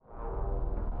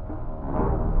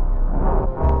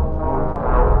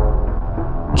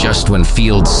when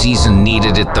field season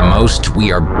needed it the most,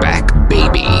 we are back,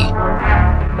 baby.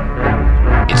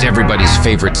 It's everybody's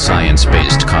favorite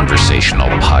science-based conversational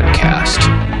podcast.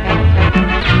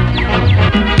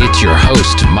 It's your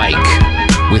host,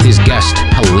 Mike, with his guest,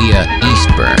 Hali'a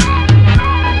Eastburn.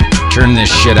 Turn this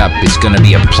shit up, it's gonna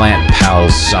be a Plant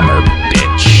Pals summer,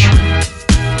 bitch.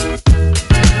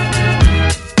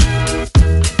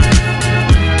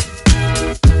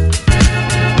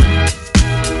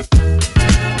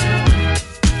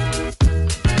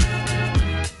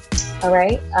 All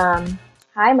right.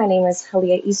 Hi, my name is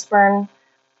Hali'a Eastburn.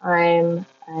 I'm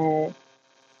an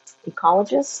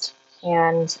ecologist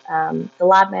and the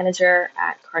lab manager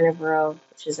at Carnivorous,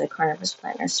 which is a carnivorous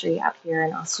plant nursery out here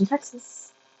in Austin,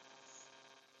 Texas.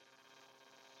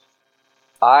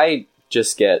 I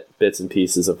just get bits and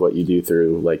pieces of what you do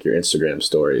through like your Instagram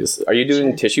stories. Are you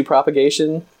doing tissue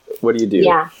propagation? What do you do?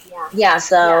 Yeah.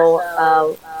 So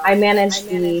I manage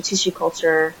the tissue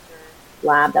culture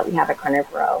lab that we have at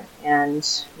Carnivorous,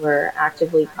 and we're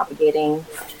actively propagating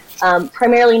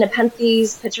primarily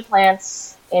Nepenthes, pitcher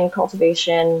plants in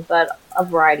cultivation, but a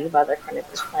variety of other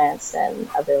carnivorous plants and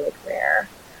other like rare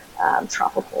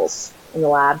tropicals in the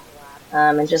lab,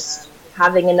 and just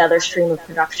having another stream of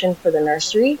production for the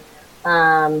nursery.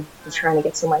 We're trying to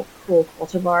get some like cool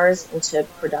cultivars into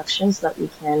production so that we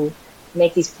can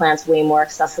make these plants way more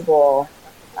accessible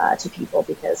to people,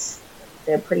 because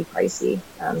they're pretty pricey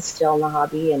still in the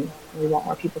hobby, and we want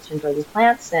more people to enjoy these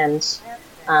plants, and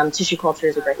tissue culture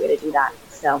is a great way to do that.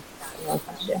 So it's really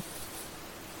fun to do.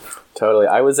 Totally.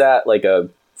 I was at like a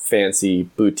fancy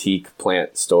boutique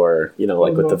plant store, you know,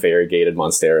 like with the variegated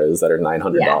monsteras that are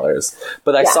 $900.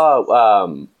 But I saw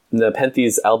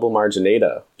Nepenthes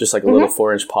albomarginata, just like a little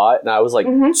 4-inch pot, and I was like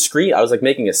I was like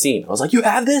making a scene. I was like, you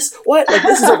have this? What? Like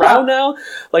this is around now?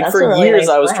 Like That's for really years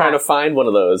nice I was plant. trying to find one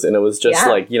of those, and it was just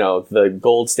like, you know, the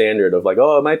gold standard of like,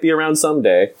 oh, it might be around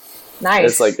someday. Nice. And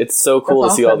it's like, it's so cool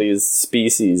That's to see all awesome. these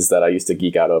species that I used to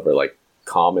geek out over, like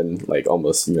common, like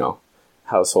almost, you know,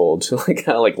 household, like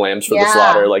kind of like lambs for the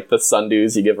slaughter, like the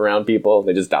sundews you give around people,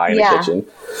 they just die in the kitchen.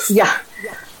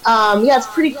 It's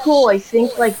pretty cool. I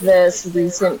think like this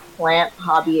recent plant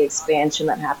hobby expansion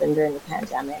that happened during the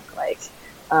pandemic, like,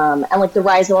 and like the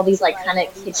rise of all these like kind of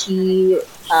kitschy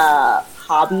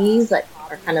hobbies that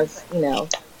are kind of, you know,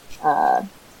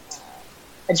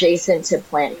 adjacent to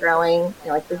plant growing, you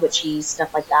know, like the witchy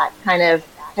stuff like that, kind of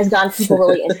has gotten people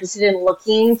really interested in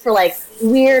looking for like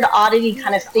weird oddity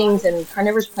kind of things, and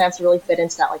carnivorous plants really fit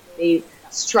into that. Like they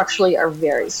structurally are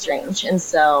very strange, and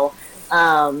so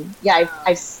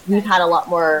we've had a lot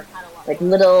more like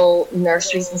little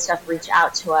nurseries and stuff reach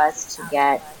out to us to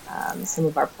get some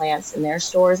of our plants in their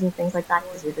stores and things like that,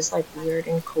 because they're just like weird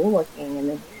and cool looking, and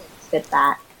they fit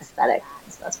that aesthetic.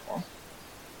 So that's cool.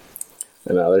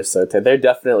 I know, they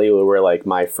definitely were like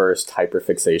my first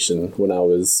hyperfixation when I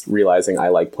was realizing I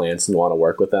like plants and want to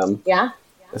work with them. Yeah.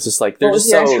 It's just like, they're just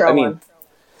so, I mean, one?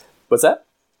 What's that?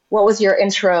 What was your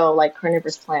intro like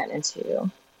carnivorous plant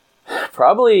into?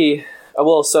 Probably,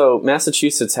 well, so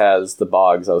Massachusetts has the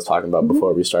bogs I was talking about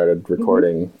before we started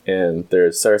recording, and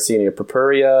there's Sarracenia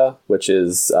purpurea, which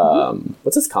is,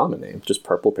 what's its common name? Just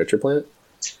purple pitcher plant?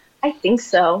 I think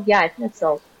so. Yeah, I think it's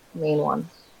the main one.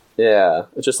 Yeah,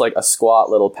 it's just like a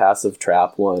squat little passive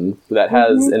trap one that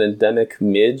has an endemic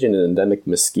midge and an endemic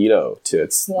mosquito to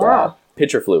its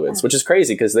pitcher fluids, which is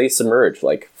crazy because they submerge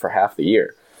like for half the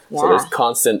year. So there's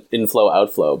constant inflow,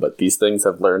 outflow, but these things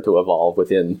have learned to evolve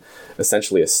within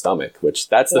essentially a stomach, which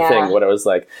that's the thing. What I was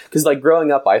like, because like growing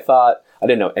up, I thought I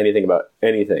didn't know anything about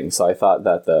anything. So I thought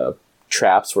that the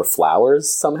traps were flowers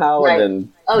somehow and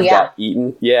then got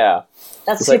eaten. Yeah.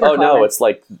 That's it's like, super no, it's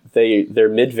like their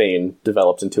mid vein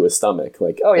developed into a stomach.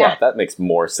 Like, that makes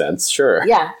more sense. Sure.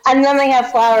 Yeah. And then they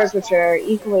have flowers, which are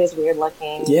equally as weird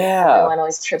looking. Yeah. Everyone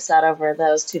always trips out over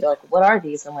those too. They're like, what are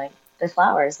these? I'm like, they're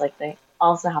flowers. Like they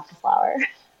also have to flower.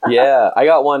 Yeah, I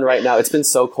got one right now. It's been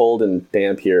so cold and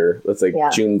damp here. It's like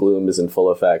June gloom is in full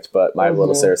effect, but my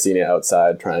little Sarracenia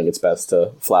outside trying its best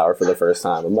to flower for the first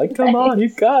time. I'm like, come on, you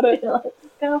got it. Go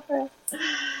for it.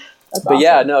 That's but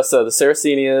awesome. So the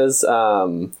Sarracenias,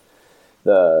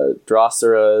 the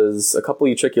Droseras, a couple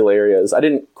Utricularias. I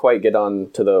didn't quite get on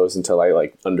to those until I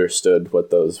like understood what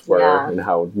those were and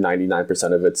how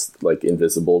 99% of it's like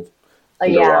invisible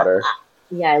underwater.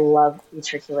 Yeah, I love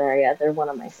Utricularia. They're one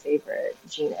of my favorite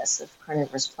genus of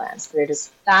carnivorous plants. They're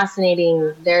just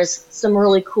fascinating. There's some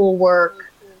really cool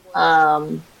work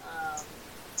done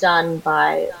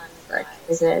by,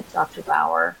 is it Dr.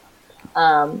 Bauer?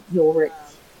 Ulrich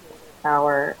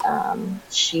Bauer.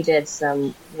 She did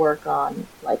some work on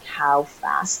like how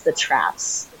fast the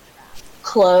traps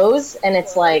close, and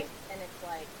it's like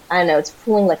I don't know, it's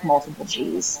pulling like multiple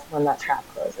G's when that trap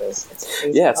closes. It's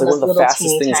crazy. Yeah, it's like one of the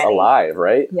fastest things alive,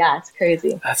 right? Yeah, it's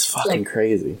crazy. That's fucking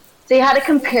crazy. They had it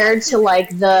compared to like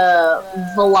the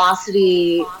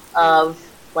velocity of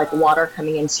like water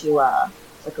coming into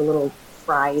like a little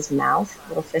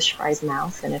fish fry's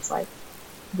mouth, and it's like,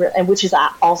 and which is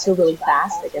also really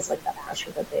fast. I guess like that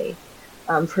pressure that they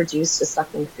produce to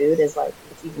suck in food is like,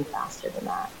 it's even faster than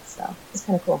that. So it's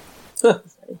kind of cool. Huh.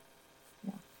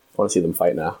 Yeah. I want to see them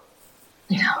fight now.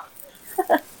 I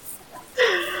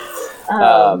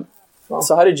know.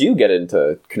 So how did you get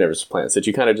into carnivorous plants? Did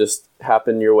you kind of just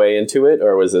happen your way into it,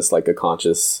 or was this like a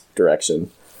conscious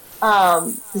direction?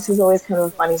 This is always kind of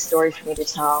a funny story for me to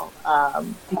tell,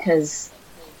 because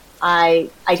I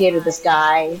dated this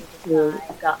guy who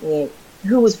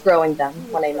was growing them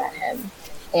when I met him,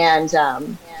 and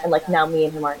like now me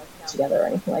and him aren't together or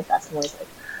anything like that. So I'm always like,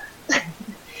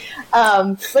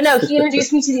 but no, he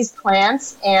introduced me to these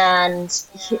plants, and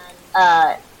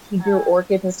he grew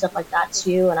orchids and stuff like that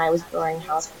too, and I was growing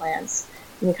houseplants,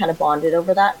 and we kind of bonded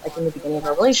over that, like in the beginning of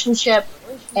our relationship.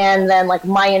 And then like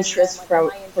my interest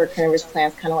for carnivorous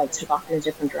plants kind of like took off in a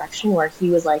different direction, where he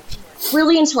was like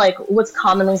really into like what's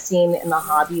commonly seen in the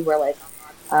hobby, where like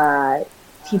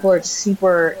people are just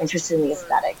super interested in the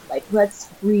aesthetic. Like, let's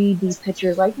breed these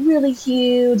pictures like really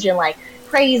huge and like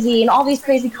crazy and all these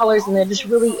crazy colors, and they're just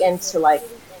really into like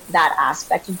that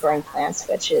aspect of growing plants,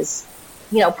 which is,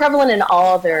 you know, prevalent in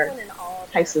all other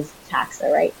types of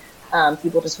taxa, right?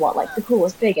 People just want like the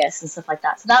coolest, biggest, and stuff like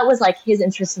that. So that was like his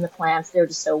interest in the plants. They were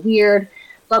just so weird.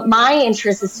 But my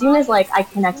interest, as soon as like I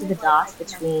connected the dots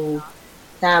between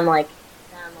them, like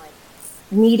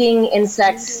needing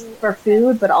insects for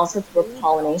food, but also for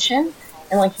pollination,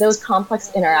 and like those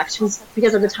complex interactions,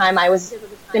 because at the time I was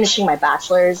finishing my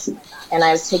bachelor's and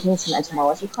I was taking some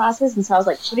entomology classes, and so I was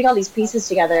like putting all these pieces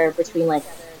together between like,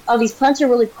 oh, these plants are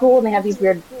really cool and they have these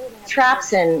weird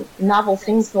traps and novel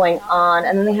things going on,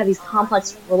 and then they have these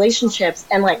complex relationships,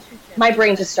 and like my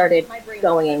brain just started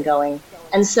going and going.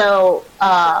 And so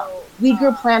we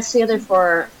grew plants together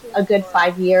for a good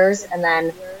 5 years, and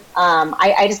then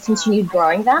I just continued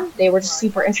growing them. They were just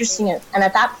super interesting, and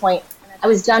at that point I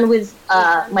was done with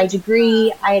my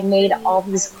degree. I had made all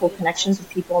these cool connections with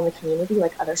people in the community,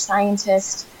 like other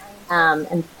scientists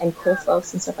and cool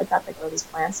folks and stuff like that grow these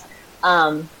plants.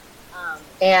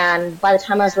 And by the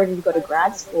time I was ready to go to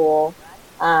grad school,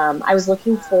 I was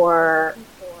looking for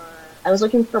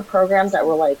programs that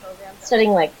were like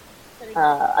studying like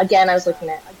again, I was looking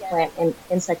at plant and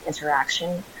insect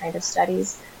interaction kind of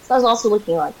studies. So I was also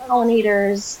looking at like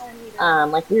pollinators,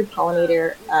 like weird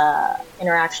pollinator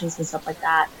interactions and stuff like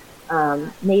that,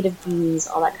 native bees,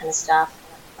 all that kind of stuff.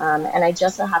 And I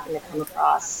just so happened to come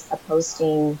across a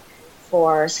posting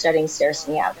for studying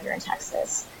Sarracenia out here in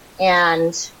Texas.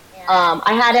 And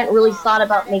I hadn't really thought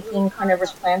about making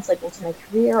carnivorous plants like into my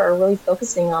career or really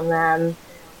focusing on them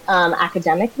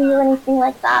academically or anything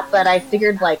like that. But I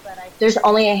figured like there's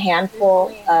only a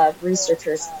handful of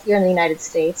researchers here in the United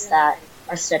States that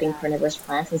are studying carnivorous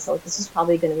plants, and so this is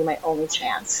probably going to be my only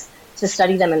chance to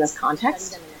study them in this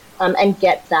context and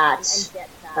get that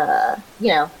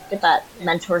get that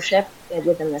mentorship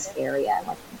within this area,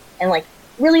 and like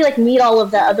really like meet all of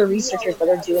the other researchers that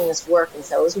are doing this work. And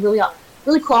so it was a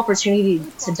really cool opportunity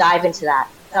to dive into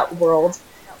that world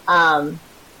and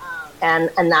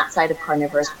that side of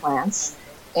carnivorous plants.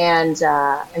 And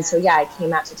so yeah, I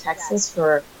came out to Texas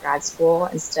for grad school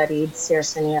and studied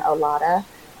Sarracenia Aloha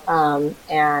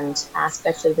and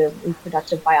aspects of the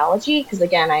reproductive biology, because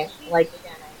again, I like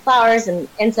flowers and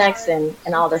insects and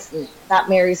all this, and that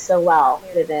marries so well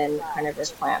within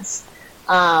carnivorous plants.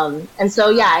 And so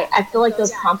yeah, I feel like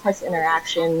those complex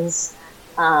interactions,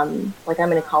 like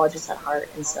I'm an ecologist at heart,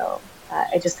 and so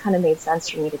it just kind of made sense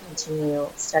for me to continue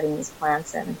studying these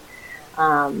plants. And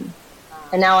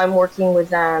now I'm working with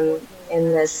them in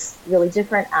this really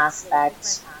different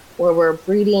aspect where we're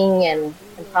breeding and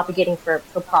propagating for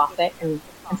profit and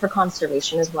for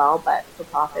conservation as well, but for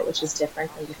profit, which is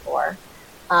different than before.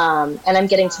 And I'm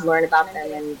getting to learn about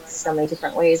them in so many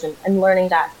different ways, and learning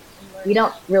that we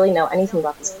don't really know anything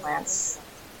about these plants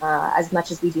as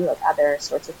much as we do like other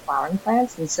sorts of flowering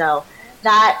plants. And so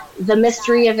that the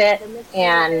mystery of it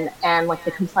and like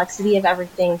the complexity of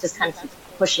everything just kind of keeps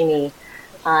pushing me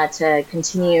to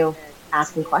continue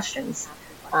asking questions.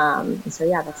 And so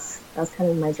yeah, that was kind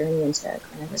of my journey into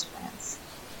carnivorous plants.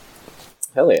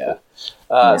 Hell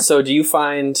yeah. So do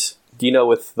you know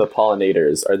with the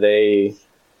pollinators, are they,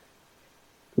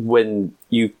 when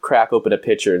you crack open a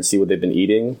pitcher and see what they've been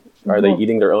eating, Are they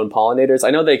eating their own pollinators?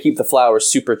 I know they keep the flowers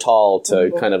super tall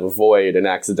to kind of avoid an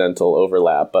accidental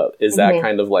overlap, but is that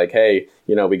kind of like, hey,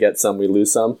 we get some, we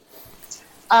lose some?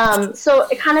 So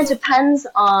it kind of depends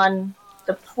on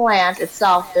the plant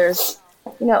itself. There's,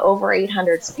 over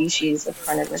 800 species of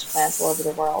carnivorous plants all over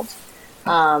the world.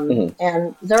 And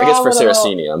they're I guess all for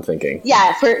Sarracenia, I'm thinking.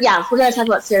 Yeah, if we're going to talk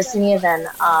about Sarracenia,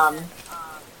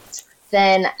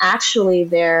 then actually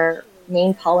their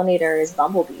main pollinator is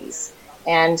bumblebees.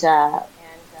 And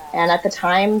at the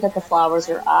time that the flowers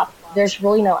are up, there's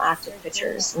really no active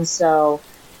pitchers. And so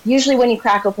usually when you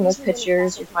crack open those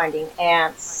pitchers, you're finding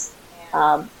ants,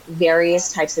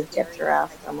 various types of Diptera,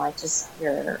 from like just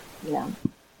your,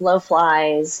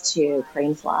 blowflies to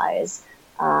crane flies,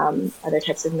 other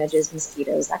types of midges,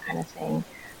 mosquitoes, that kind of thing.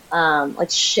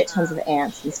 Like shit tons of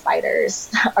ants and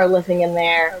spiders are living in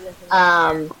there.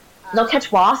 They'll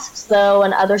catch wasps, though,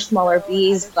 and other smaller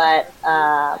bees, but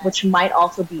which might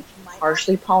also be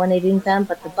partially pollinating them.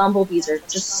 But the bumblebees are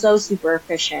just so super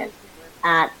efficient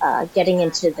at getting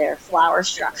into their flower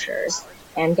structures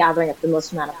and gathering up the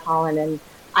most amount of pollen. And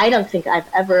I don't think I've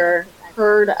ever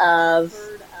heard of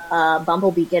a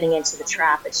bumblebee getting into the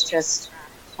trap. It's just,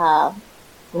 from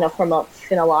a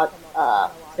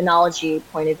phenology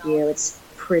point of view, it's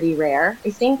pretty rare, I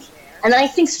think. And I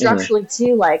think structurally,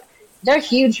 too, like, they're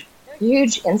huge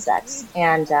insects,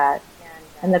 and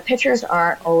the pitchers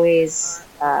aren't always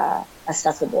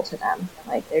accessible to them.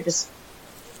 Like they're just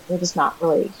not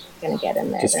really going to get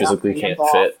in there. Just physically can't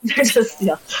fit. They're just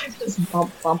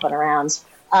bumping around.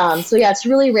 So yeah, it's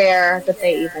really rare that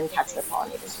they even catch the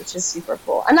pollinators, which is super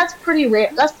cool. And that's pretty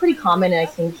rare. That's pretty common, I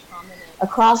think,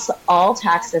 across all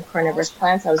taxa of carnivorous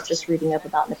plants. I was just reading up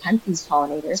about Nepenthes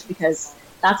pollinators, because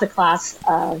that's a class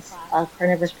of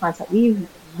carnivorous plants that we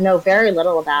know very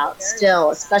little about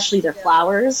still, especially their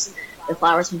flowers. Their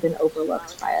flowers have been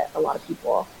overlooked by a lot of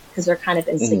people because they're kind of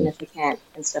insignificant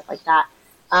and stuff like that.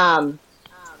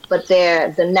 But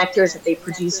the nectars that they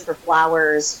produce for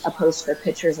flowers opposed to their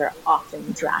pitchers are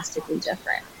often drastically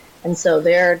different. And so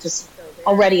they're just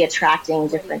already attracting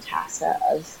different taxa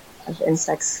of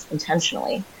insects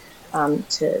intentionally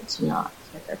to not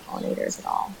get their pollinators at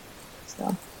all.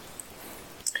 So,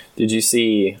 did you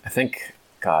see, I think,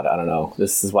 God, I don't know.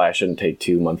 This is why I shouldn't take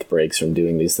 2-month breaks from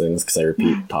doing these things, because I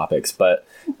repeat topics. But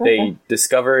they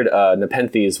discovered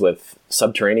Nepenthes with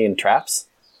subterranean traps.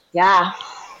 Yeah.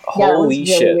 Holy that was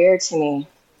shit. really weird to me.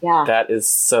 Yeah. That is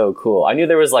so cool. I knew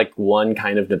there was like one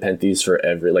kind of Nepenthes for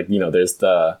every, like, there's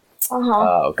the,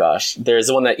 oh gosh, there's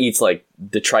the one that eats like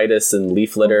detritus and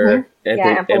leaf litter.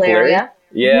 Ampullaria.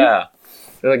 Yeah.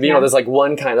 Like, there's like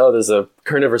one kind, there's a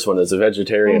carnivorous one, there's a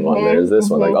vegetarian one, there's this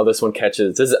one, like, this one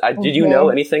catches. Did you know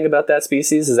anything about that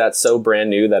species? Is that so brand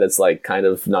new that it's like kind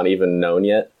of not even known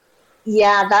yet?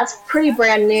 Yeah, that's pretty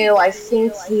brand new. I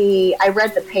think I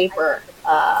read the paper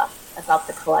about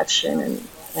the collection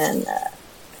and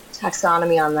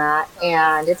taxonomy on that,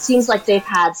 and it seems like they've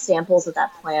had samples of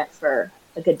that plant for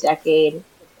a good decade,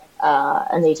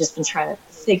 and they've just been trying to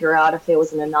figure out if it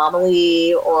was an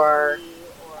anomaly or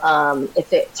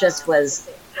if it just was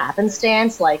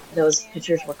happenstance, like those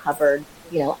pitchers were covered,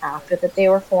 after that they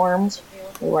were formed.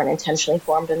 They weren't intentionally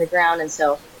formed underground, and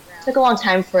so it took a long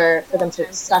time for them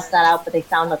to suss that out, but they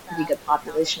found a pretty good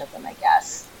population of them, I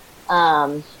guess.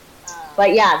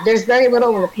 But yeah, there's very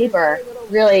little in the paper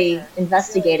really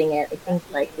investigating it. I think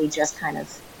like they just kind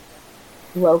of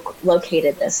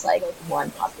located this like one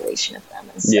population of them,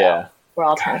 and so we're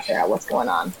all trying to figure out what's going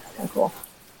on. It's kind of cool.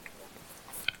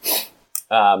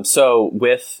 So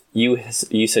with you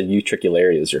said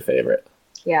Utricularia is your favorite.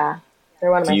 Yeah,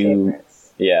 they're one of my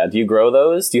favorites. Yeah, do you grow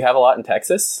those? Do you have a lot in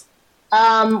Texas?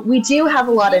 We do have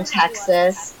a lot in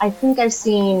Texas. I think I've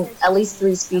seen at least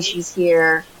 3 species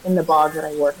here in the bog that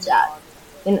I worked at,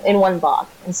 in one bog,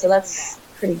 and so that's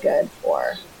pretty good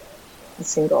for a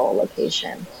single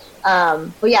location.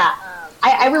 But yeah,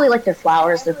 I really like their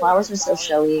flowers. Their flowers are so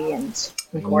showy and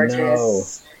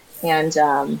gorgeous, and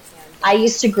I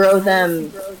used to grow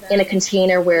them in a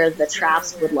container where the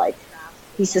traps would like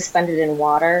be suspended in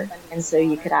water, and so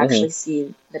you could actually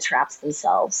see the traps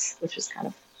themselves, which was kind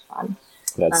of fun.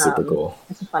 That's super cool.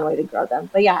 It's a fun way to grow them.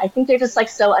 But yeah, I think they're just like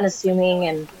so unassuming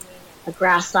and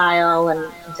gracile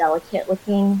and delicate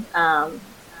looking,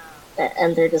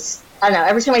 and they're just, I don't know,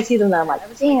 every time I see them I'm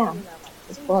like, damn,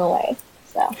 just blown away.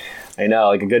 So I know,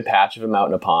 like a good patch of them out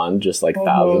in a pond, just like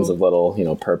thousands of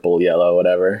little, purple, yellow,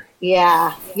 whatever.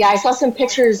 Yeah, I saw some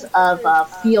pictures of a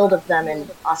field of them in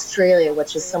Australia,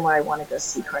 which is somewhere I want to go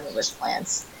see carnivorous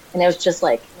plants. And it was just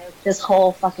like this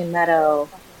whole fucking meadow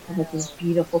with these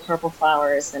beautiful purple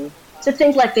flowers. And to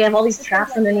think like they have all these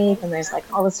traps underneath and there's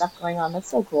like all this stuff going on. That's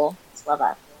so cool. Just love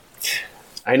that.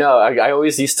 I know. I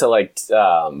always used to like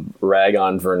rag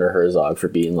on Werner Herzog for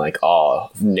being like, "Oh,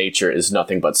 nature is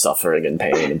nothing but suffering and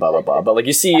pain and blah blah blah." But like,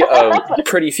 you see a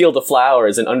pretty field of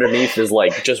flowers, and underneath is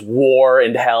like just war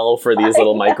and hell for these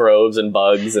little microbes and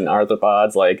bugs and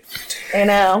arthropods. Like, I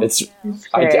know.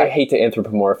 I hate to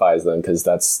anthropomorphize them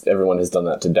because everyone has done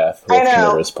that to death with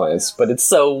carnivorous plants. But it's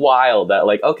so wild that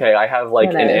like, okay, I have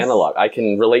like an analog. I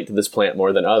can relate to this plant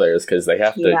more than others because they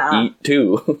have to eat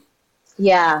too.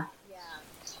 Yeah.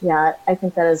 Yeah, I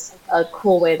think that is a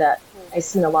cool way that I've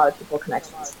seen a lot of people connect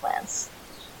with these plants.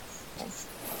 Nice.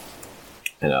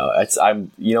 You know,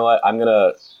 you know what? I'm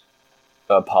gonna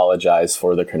apologize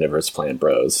for the carnivorous plant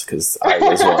bros because I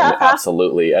was one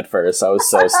absolutely at first. I was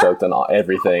so stoked on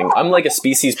everything. I'm like a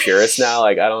species purist now.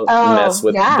 Like I don't mess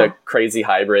with the crazy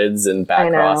hybrids and back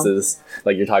crosses.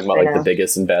 Like you're talking about like the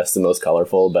biggest and best and most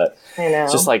colorful, but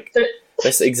it's just like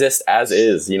this exists as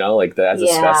is. You know, like as a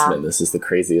specimen. This is the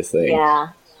craziest thing. Yeah.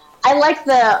 I like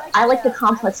the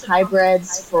complex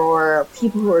hybrids for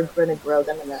people who are going to grow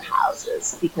them in their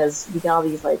houses because we get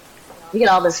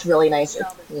all this really nice,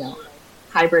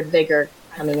 hybrid vigor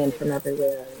coming in from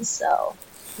everywhere, and so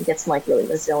you get some like really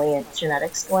resilient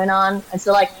genetics going on. And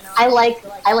so like I like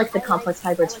the complex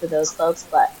hybrids for those folks,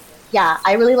 but yeah,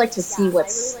 I really like to see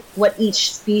what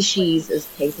each species is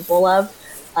capable of.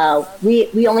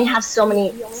 We only have so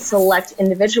many select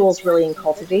individuals really in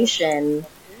cultivation.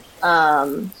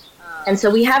 And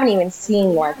so we haven't even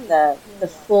seen like the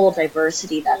full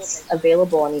diversity that's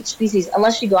available in each species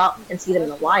unless you go out and see them in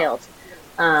the wild,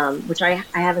 which I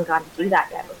haven't gotten to do that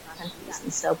yet with countries.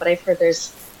 And so, but I've heard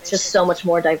there's just so much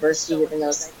more diversity within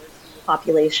those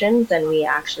populations than we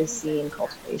actually see in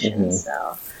cultivation. Mm-hmm.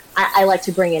 So I like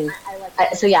to bring in,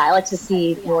 I like to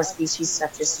see more species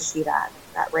stuff just to see that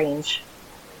range.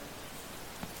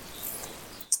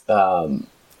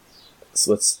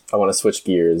 So I want to switch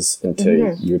gears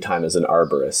into your time as an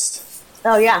arborist.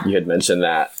 Oh, yeah. You had mentioned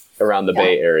that around the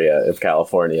Bay Area of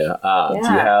California. Do you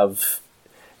have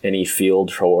any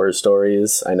field horror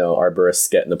stories? I know arborists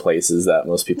get into places that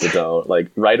most people don't. Like,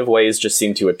 right-of-ways just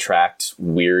seem to attract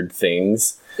weird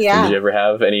things. Yeah. Did you ever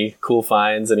have any cool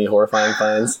finds, any horrifying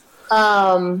finds?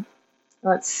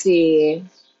 Let's see.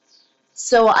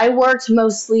 So I worked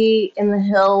mostly in the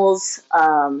hills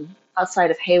outside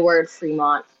of Hayward,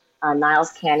 Fremont.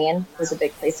 Niles Canyon was a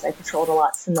big place that I patrolled a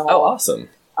lot. Sonoma, awesome.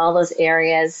 All those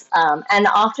areas. And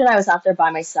often I was out there by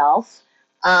myself.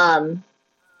 And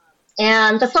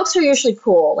the folks are usually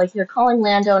cool. Like you're calling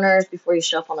landowners before you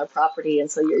show up on their property.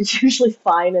 And so you're usually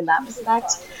fine in that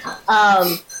respect.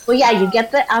 But yeah, you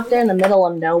get out there in the middle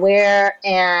of nowhere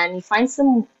and you find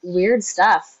some weird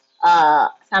stuff. I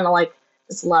found like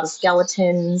there's a lot of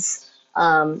skeletons,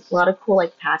 a lot of cool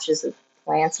like patches of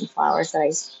plants and flowers that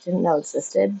I didn't know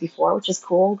existed before, which is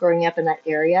cool growing up in that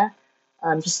area,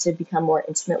 just to become more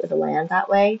intimate with the land that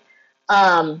way.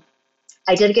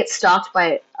 I did get stalked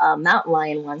by a mountain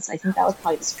lion once. I think that was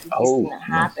probably the spookiest thing that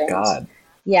happened. Oh, my God.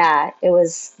 Yeah, it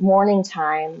was morning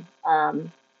time.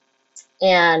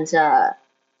 And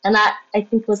that, I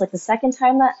think, was like the second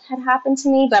time that had happened to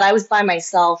me, but I was by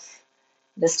myself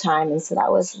this time, and so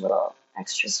that was a little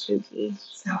extra spooky.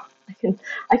 So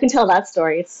I can tell that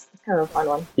story. It's kind of a fun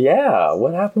one. Yeah,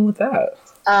 what happened with that?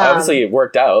 Obviously, it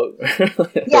worked out. Or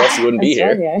else you wouldn't be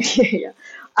here. Yeah.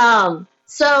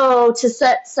 So to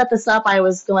set this up, I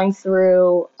was going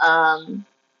through.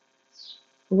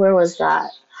 Where was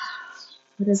that?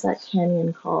 What is that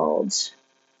canyon called?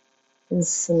 In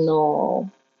Sonoma.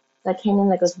 That canyon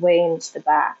that goes way into the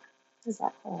back. What is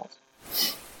that called?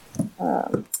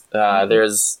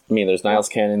 There's Niles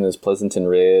Canyon, there's Pleasanton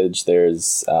Ridge,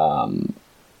 there's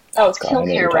it's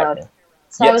Kilcare Road.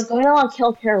 So I was going along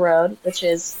Kilcare Road, which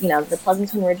is, the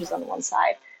Pleasanton Ridge is on one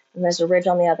side, and there's a ridge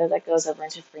on the other that goes over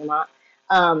into Fremont.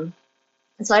 And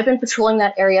so I've been patrolling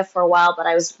that area for a while, but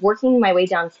I was working my way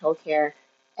down Kilcare,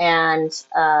 and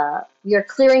we are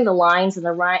clearing the lines, and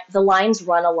the lines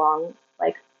run along,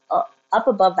 like, up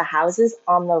above the houses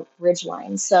on the ridge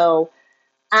line. So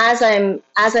as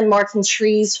I'm marking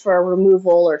trees for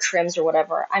removal or trims or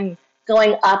whatever, I'm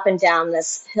going up and down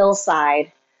this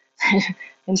hillside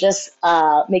and just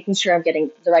making sure I'm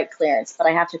getting the right clearance. But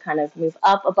I have to kind of move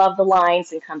up above the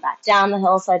lines and come back down the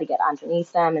hillside to get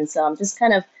underneath them. And so I'm just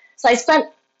I spent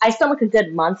like a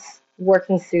good month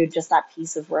working through just that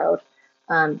piece of road,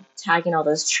 tagging all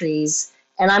those trees.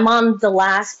 And I'm on the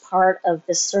last part of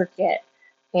the circuit.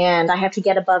 And I have to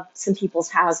get above some people's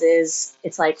houses.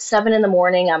 It's like 7 a.m.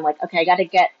 I'm like, okay, I gotta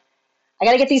get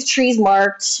these trees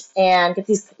marked and get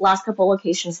these last couple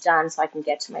locations done so I can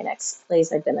get to my next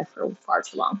place. I've been there for far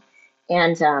too long.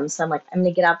 And so I'm like, I'm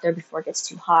going to get out there before it gets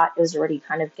too hot. It was already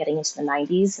kind of getting into the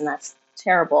 90s, and that's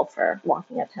terrible for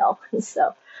walking uphill.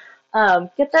 So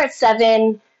get there at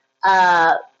 7.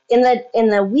 Uh, in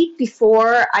the week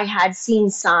before, I had seen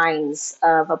signs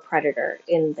of a predator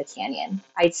in the canyon.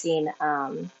 I'd seen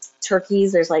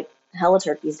turkeys. There's like hella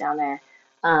turkeys down there.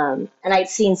 And I'd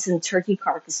seen some turkey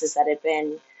carcasses that had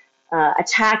been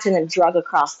attacked and then drug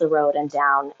across the road and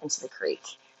down into the creek.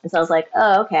 And so I was like,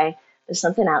 oh, okay, there's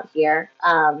something out here.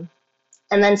 And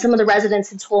then some of the residents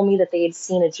had told me that they had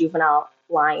seen a juvenile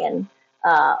lion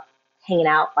hanging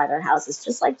out by their houses,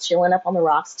 just like chilling up on the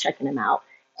rocks, checking them out.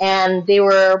 And they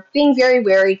were being very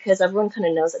wary because everyone kind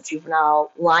of knows that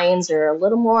juvenile lions are a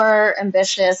little more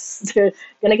ambitious. They're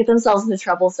going to get themselves into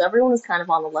trouble. So everyone was kind of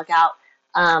on the lookout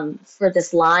for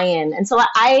this lion. And so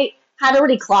I had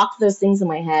already clocked those things in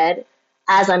my head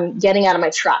as I'm getting out of my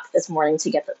truck this morning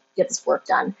to get this work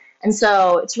done. And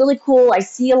so it's really cool. I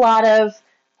see a lot of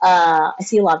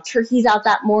turkeys out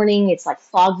that morning. It's like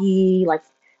foggy, like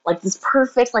this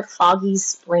perfect like foggy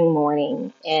spring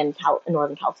morning in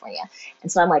Northern California.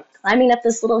 And so I'm like climbing up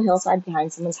this little hillside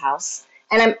behind someone's house,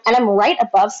 and I'm right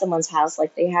above someone's house.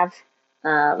 Like they have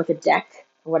like a deck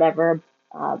or whatever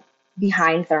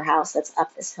behind their house that's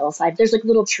up this hillside. There's like a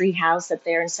little tree house up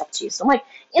there and stuff too. So I'm like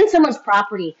in someone's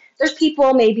property. There's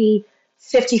people maybe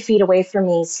 50 feet away from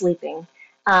me sleeping.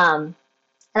 And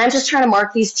I'm just trying to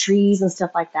mark these trees and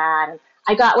stuff like that. And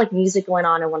I got like music going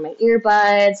on in one of my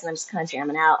earbuds, and I'm just kind of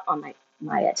jamming out on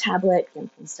my tablet, getting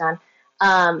things done.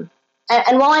 And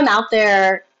while I'm out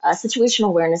there, situational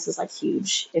awareness is like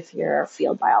huge if you're a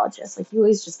field biologist. Like you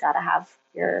always just got to have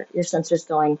your sensors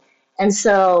going. And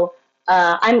so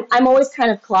I'm always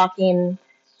kind of clocking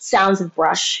sounds of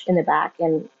brush in the back.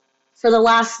 And for the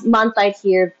last month, I'd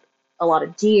hear a lot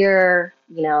of deer.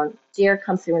 Deer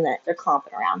come through and they're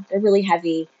clomping around. They're really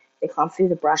heavy. They clomp through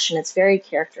the brush, and it's very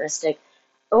characteristic.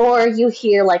 Or you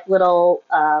hear like little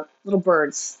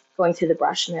birds going through the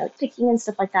brush, and they're like picking and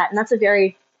stuff like that. And that's a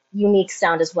very unique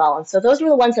sound as well. And so those were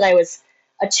the ones that I was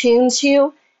attuned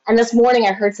to. And this morning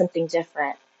I heard something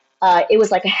different. It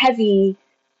was like a heavy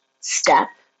step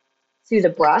through the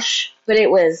brush, but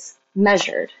it was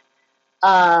measured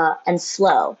and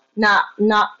slow, not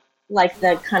like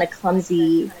the kind of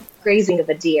clumsy grazing of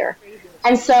a deer.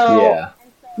 And so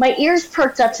my ears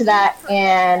perked up to that,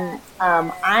 and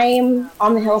I'm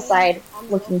on the hillside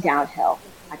looking downhill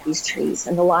at these trees,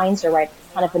 and the lines are right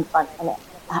kind of in front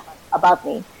above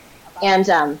me. And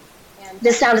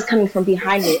this sound is coming from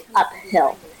behind me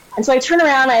uphill. And so I turn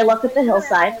around, I look at the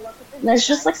hillside, and there's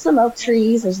just like some oak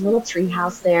trees. There's a little tree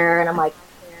house there, and I'm like,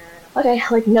 okay,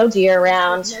 like no deer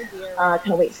around.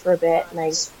 Kind of wait for a bit, and I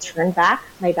just turn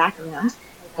my back around,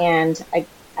 and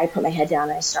I put my head down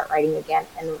and I start writing again.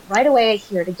 And right away I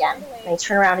hear it again. And I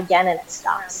turn around again and it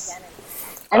stops.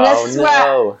 And this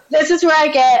is where I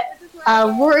get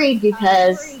worried,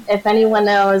 because if anyone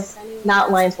knows,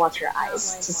 mountain lions watch your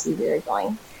eyes to see where you're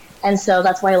going. And so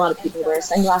that's why a lot of people wear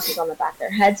sunglasses on the back of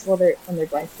their heads when they're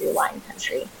going through lion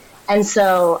country. And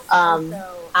so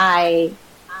I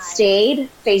stayed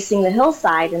facing the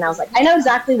hillside, and I was like, I know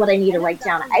exactly what I need to write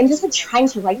down. I'm just like trying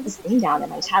to write this thing down in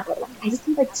my tablet. Like, I just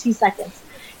need like 2 seconds.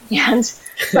 And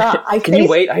so Can you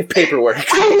wait? I have paperwork.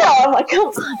 I know. I'm like, come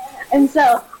on. And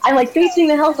so I'm like facing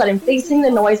the hillside. I'm facing the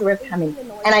noise where it's coming.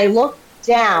 And I look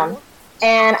down,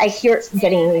 and I hear it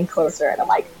getting even closer. And I'm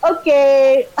like,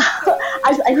 okay.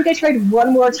 I think I tried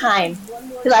one more time,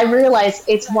 because I realized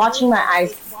it's watching my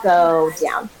eyes go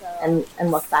down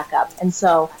and look back up. And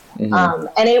so,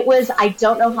 and it was, I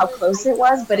don't know how close it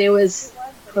was, but it was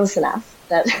close enough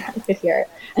that I could hear it.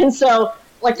 And so,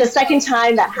 like, the second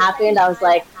time that happened, I was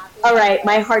like, all right,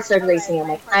 my heart started racing. I'm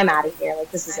like, I'm out of here. Like,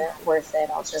 this isn't worth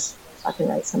it. I'll just fucking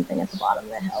write something at the bottom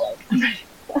of the hill. Like,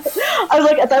 I was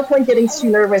like, at that point, getting too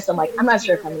nervous. I'm like, I'm not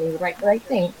sure if I'm going to write the right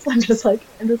thing. So I'm just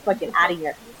fucking out of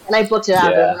here. And I booked it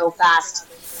out of there real fast.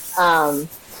 And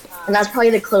that's probably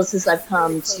the closest I've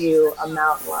come to a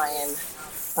mountain lion.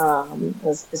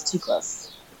 Is too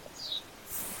close.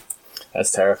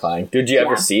 That's terrifying. Did you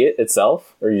ever see it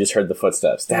itself, or you just heard the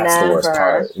footsteps? That's Never. The worst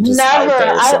part. Just Never. out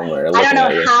there somewhere. I don't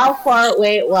know how far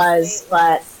away it was,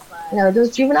 but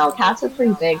those juvenile cats are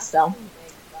pretty big, so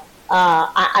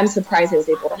I'm surprised it was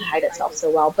able to hide itself so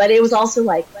well. But it was also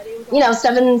like,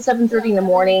 7:30 in the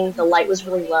morning. The light was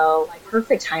really low.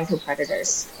 Perfect time for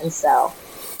predators, and so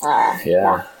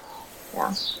yeah.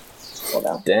 Cool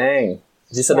though. Dang.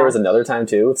 You said there was another time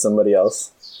too with somebody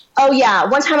else? Oh, yeah.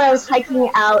 One time I was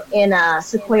hiking out in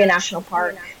Sequoia National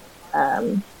Park,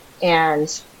 and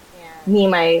me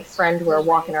and my friend were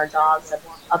walking our dogs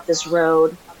up this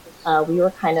road. We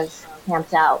were kind of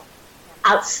camped out,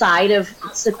 outside of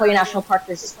Sequoia National Park,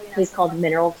 there's this place called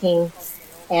Mineral King,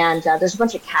 and there's a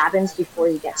bunch of cabins before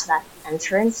you get to that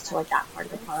entrance to like that part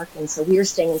of the park. And so we were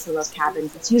staying in some of those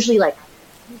cabins. It's usually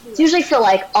for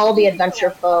like all the adventure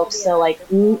folks. So like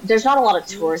there's not a lot of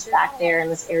tourists back there, and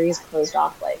this area is closed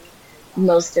off like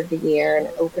most of the year, and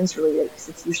it opens really late because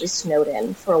it's usually snowed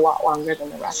in for a lot longer than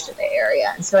the rest of the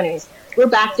area. And so anyways, we're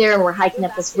back there and we're hiking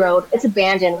up this road. It's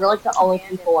abandoned. We're like the only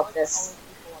people up this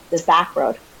back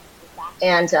road.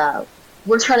 And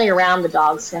we're turning around the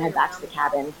dogs to head back to the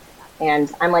cabin. And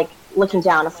I'm like looking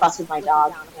down to fuss with my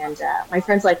dog. And my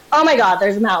friend's like, oh my God,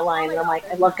 there's a mountain lion. And I'm like,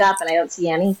 I look up and I don't see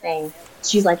anything.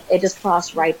 She's like, it just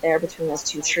crossed right there between those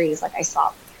two trees. Like I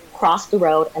saw cross the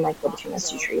road and like go between those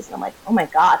two trees. And I'm like, oh my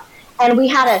God. And we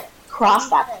had to cross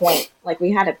that point. Like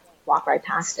we had to walk right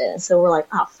past it. And so we're like,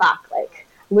 oh fuck, like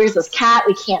where's this cat?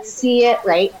 We can't see it,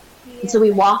 right? And so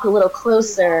we walk a little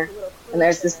closer, and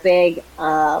there's this big,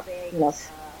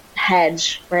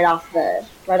 hedge right off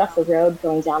the road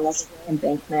going down this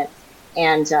embankment.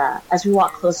 And as we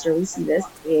walk closer, we see this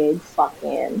big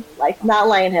fucking like mountain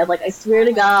lion head. Like I swear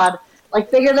to God, like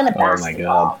bigger than a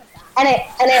basketball. Oh my God!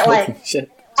 And it like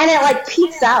shit. And it like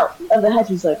peeks out of the hedge.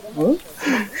 He's like, huh?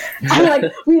 And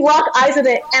like we lock eyes with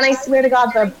it, and I swear to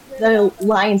God, the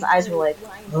lion's eyes were like,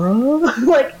 huh?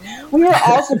 Like we were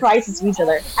all surprised to see each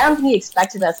other. I don't think he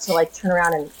expected us to like turn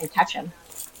around and catch him.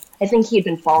 I think he had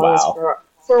been following us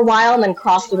for a while, and then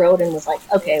crossed the road and was like,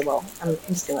 okay, well, I'm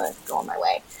just gonna go on my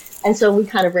way. And so we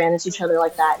kind of ran into each other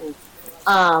like that. And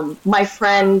my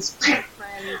friend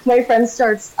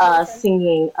starts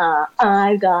singing,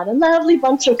 I've got a lovely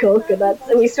bunch of coconuts.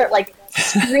 And we start like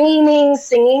screaming,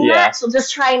 singing that. She'll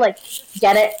just try and like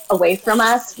get it away from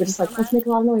us. We're just like, let's make a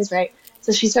lot of noise, right?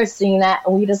 So she starts singing that,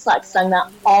 and we just like sung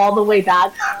that all the way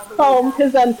back home,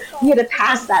 because then we had to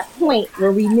pass that point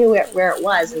where we knew where it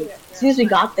was. And as soon as we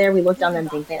got there, we looked down the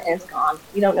embankment and it's gone.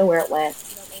 We don't know where it went.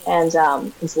 And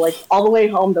so like all the way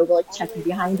home, they were like checking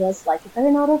behind us, like if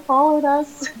they're not have followed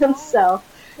us. And so,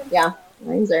 yeah,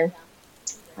 lions are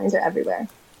everywhere.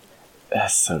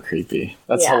 That's so creepy.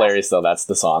 That's hilarious, though. That's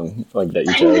the song like that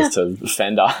you chose to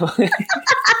fend off.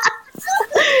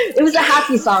 It was a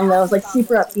happy song, though. It was like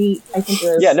super upbeat. I think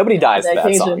it was. Yeah, nobody dies to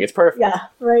that song. It's perfect. Yeah,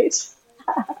 right. So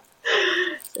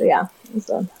yeah.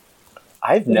 So,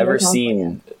 I've never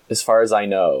seen, as far as I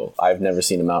know, I've never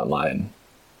seen a mountain lion.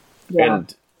 Yeah,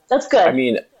 and that's good. I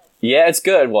mean, yeah, it's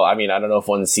good. Well, I mean, I don't know if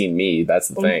one's seen me. That's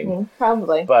the thing.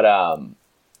 Probably. But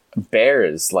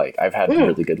bears, like I've had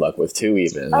really good luck with too.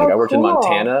 Even like I worked in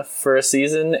Montana for a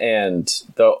season, and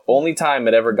the only time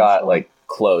it ever got like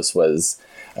close was,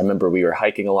 I remember we were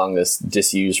hiking along this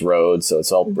disused road, so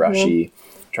it's all brushy,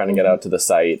 trying to get out to the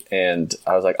site, and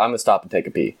I was like, I'm gonna stop and take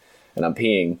a pee, and I'm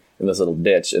peeing in this little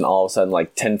ditch, and all of a sudden,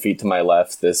 like 10 feet to my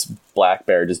left, this black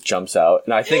bear just jumps out,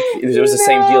 and I think it was the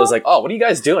same deal as like, oh, what are you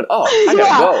guys doing? Oh, I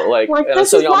gotta go, like and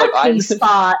so I'm like, I'm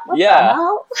spot.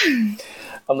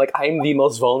 I'm like, I'm the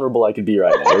most vulnerable I could be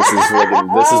right now.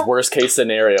 This is worst case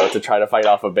scenario to try to fight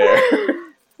off a bear.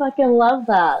 Fucking love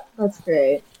that. That's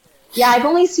great. Yeah, I've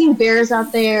only seen bears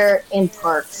out there in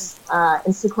parks.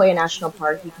 In Sequoia National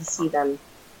Park, you can see them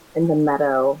in the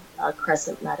meadow.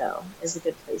 Crescent Meadow is a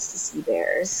good place to see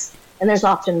bears. And there's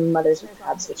often mothers with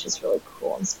cubs, which is really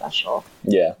cool and special.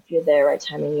 Yeah. If you're there right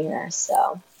time of year.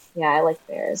 So, yeah, I like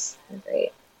bears. They're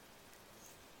great.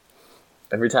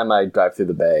 Every time I drive through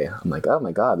the bay, I'm like, oh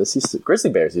my God, grizzly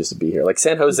bears used to be here. Like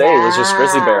San Jose was just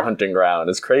grizzly bear hunting ground.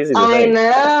 It's crazy to think. I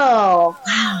know.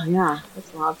 Wow, yeah.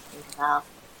 That's wild to think about.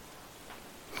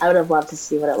 I would have loved to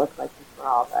see what it looked like before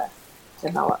all the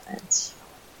development.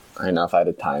 I know, if I had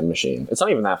a time machine. It's not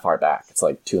even that far back. It's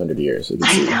like 200 years.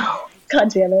 I know. God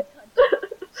damn it.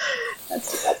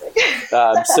 That's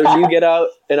tragic. So do you get out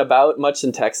and about much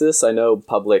in Texas? I know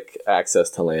public access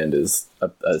to land is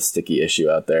a sticky issue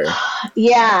out there.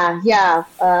 Yeah.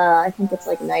 I think it's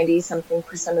like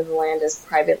 90-something% of the land is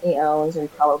privately owned,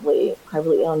 and probably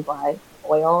privately owned by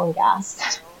oil and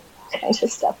gas kind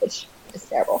of stuff, which is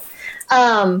terrible.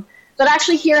 But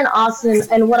actually here in Austin,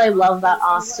 and what I love about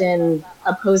Austin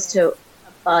opposed to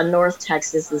North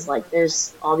Texas is like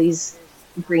there's all these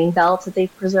green belts that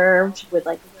they've preserved with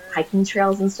like hiking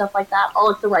trails and stuff like that. All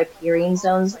of the riparian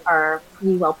zones are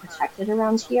pretty well protected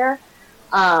around here.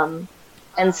 And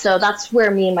so that's where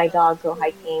me and my dog go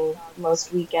hiking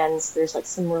most weekends. There's like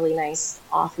some really nice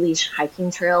off-leash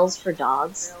hiking trails for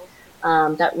dogs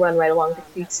that run right along the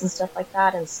creeks and stuff like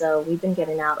that. And so we've been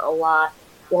getting out a lot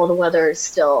while the weather is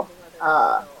still,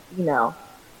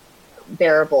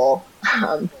 bearable.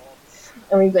 And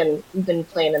we've been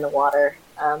playing in the water.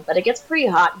 But it gets pretty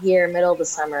hot here, middle of the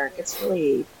summer. It gets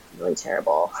really, really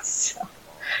terrible.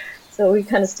 So so we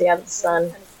kind of stay out of the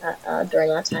sun during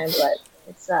that time. But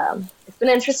it's been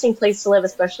an interesting place to live,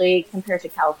 especially compared to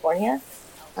California,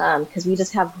 because we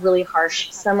just have really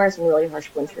harsh summers and really harsh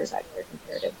winters out here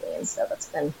comparatively, and so that's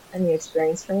been a new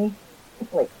experience for me.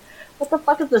 Like, what the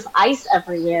fuck is this ice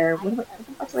everywhere? What the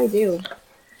fuck do I do?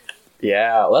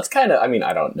 Yeah, well, that's kind of, I mean,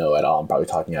 I don't know at all. I'm probably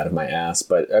talking out of my ass.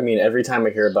 But, I mean, every time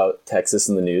I hear about Texas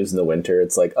in the news in the winter,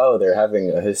 it's like, oh, they're having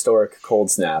a historic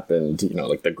cold snap and, you know,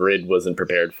 like the grid wasn't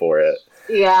prepared for it.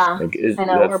 Yeah, like, I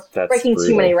know. We're breaking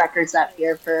brutal. Too many records up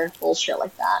here for bullshit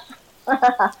like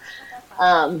that.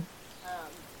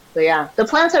 But yeah, the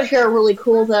plants out here are really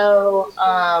cool, though.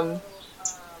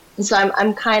 And so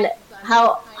I'm kind of,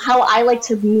 how I like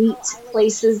to meet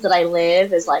places that I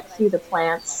live is like through the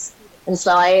plants. And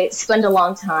so I spend a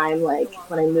long time, like,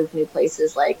 when I move new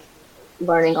places, like,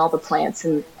 learning all the plants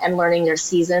and learning their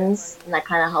seasons. And that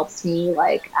kind of helps me,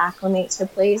 like, acclimate to a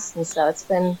place. And so it's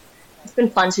been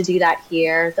fun to do that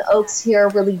here. The oaks here are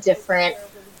really different.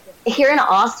 Here in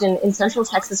Austin, in Central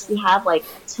Texas, we have, like,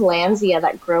 tillandsia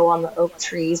that grow on the oak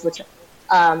trees, which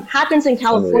happens in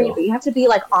California, but you have to be,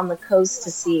 like, on the coast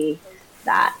to see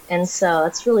that. And so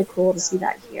it's really cool to see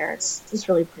that here. It's just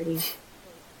really pretty.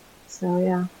 So,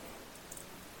 yeah.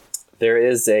 There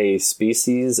is a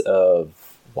species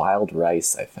of wild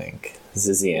rice, I think.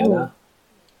 Ziziana.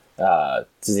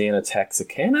 Ziziana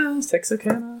texicana?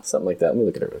 Something like that. Let me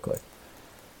look at it real quick.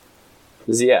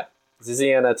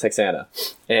 Ziziana texana.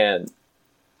 And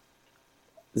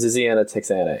Ziziana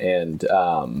texana.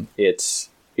 And it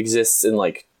exists in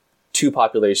like 2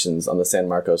 populations on the San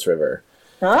Marcos River.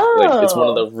 Oh. Like, it's one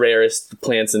of the rarest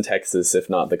plants in Texas, if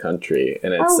not the country.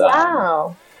 And it's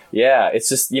wow. Yeah, it's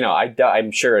just, you know,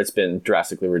 I'm sure it's been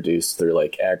drastically reduced through,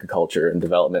 like, agriculture and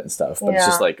development and stuff. But it's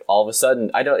just, like, all of a sudden,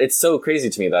 it's so crazy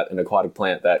to me that an aquatic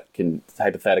plant that can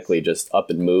hypothetically just up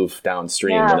and move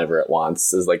downstream whenever it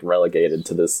wants is, like, relegated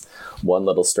to this one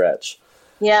little stretch.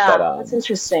 Yeah, but, that's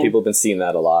interesting. People have been seeing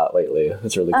that a lot lately.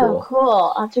 It's really cool. Oh,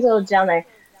 cool. I'll have to go down there.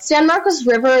 San Marcos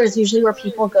River is usually where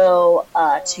people go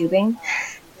tubing.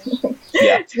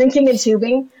 Yeah. Drinking and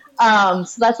tubing. So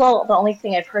that's the only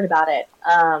thing I've heard about it.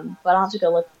 But I'll have to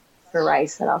go look for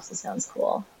rice. That also sounds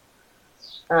cool.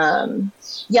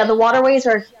 Yeah, the waterways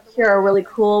here are really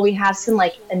cool. We have some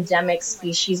like endemic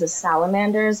species of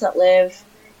salamanders that live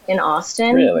in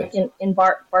Austin. Really? Like in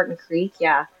Barton Creek,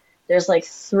 yeah. There's like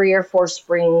 3 or 4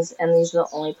 springs, and these are the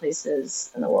only places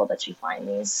in the world that you find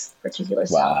these particular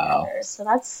salamanders. So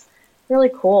that's really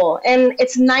cool. And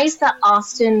it's nice that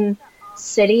Austin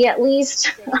City, at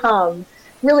least,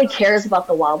 really cares about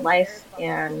the wildlife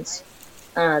and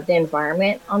the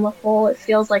environment on the whole. It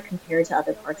feels like compared to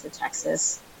other parts of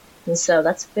Texas, and so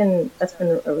that's been a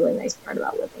really nice part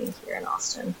about living here in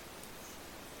Austin.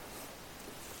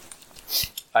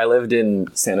 I lived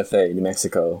in Santa Fe, New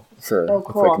Mexico for a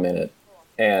quick minute,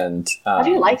 and how do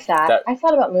you like that? I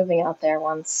thought about moving out there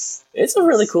once. It's a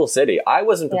really cool city. I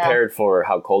wasn't prepared for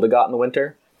how cold it got in the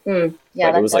winter. Yeah,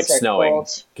 like, it was like snowing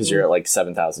because you're at like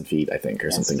 7,000 feet, I think,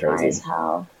 or something crazy.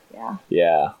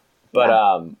 Yeah. But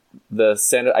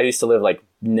I used to live like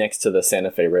next to the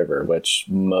Santa Fe River, which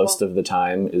most of the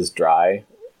time is dry,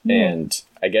 and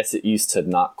I guess it used to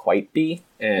not quite be,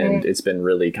 and it's been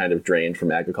really kind of drained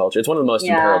from agriculture. It's one of the most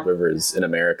imperiled rivers in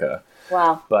America.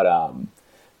 Wow. But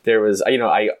there was,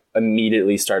 I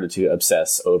immediately started to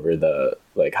obsess over the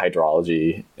like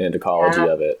hydrology and ecology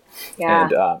of it. Yeah.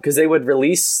 And because they would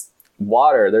release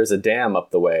water, there's a dam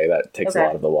up the way that takes a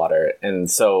lot of the water. And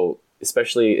so,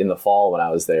 especially in the fall when I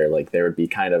was there, like there would be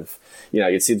kind of,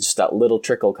 you'd see just that little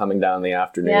trickle coming down in the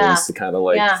afternoons to kind of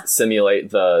like simulate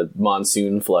the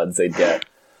monsoon floods they'd get.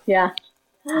 Yeah.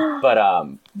 But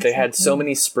they had so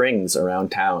many springs around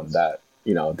town that,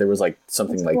 there was like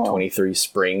something like 23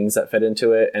 springs that fed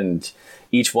into it, and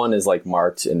each one is like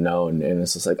marked and known, and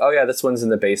it's just like, oh yeah, this one's in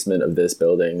the basement of this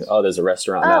building. Oh, there's a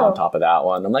restaurant now on top of that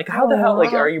one. I'm like, how the hell,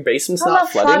 like, are your basements not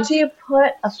flooding? How the fuck do you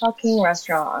put a fucking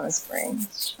restaurant on a spring?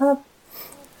 Oh,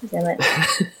 damn it.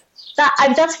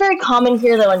 That's very common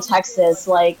here though in Texas.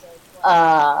 Like,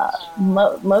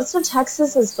 most of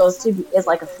Texas is supposed to be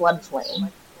like a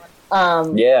floodplain.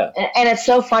 And it's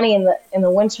so funny in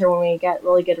the winter when we get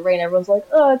really good rain, everyone's like,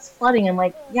 oh, it's flooding. I'm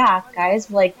like, yeah,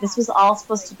 guys, like this was all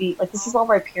supposed to be like, this is all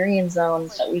riparian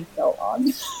zones that we built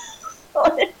on.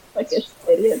 Like, it's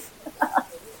idiots.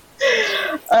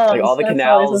 Like all the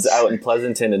canals out in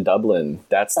Pleasanton and Dublin,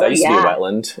 that used to be a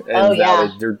wetland, and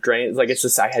now they're drained. Like, it's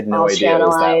just, I had no idea it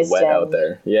was that wet out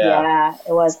there. Yeah,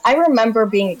 it was. I remember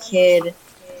being a kid.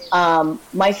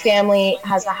 My family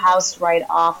has a house right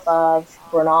off of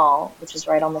Bernal, which is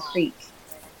right on the creek.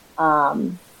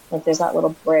 Like there's that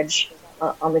little bridge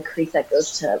on the creek that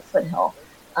goes to Foothill.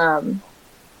 And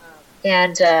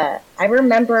I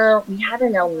remember we had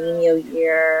an El Nino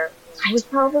year. I was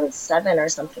probably 7 or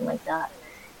something like that.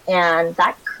 And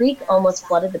that creek almost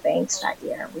flooded the banks that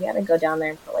year. We had to go down there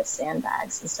and put like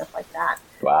sandbags and stuff like that.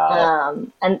 Wow.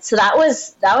 And so that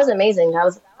was amazing. That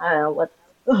was, I don't know, what,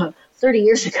 30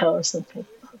 years ago or something.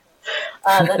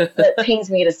 That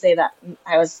pains me to say that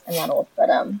I was I'm not old, but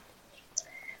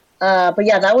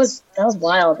yeah, that was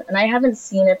wild, and I haven't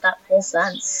seen it that full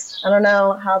since. I don't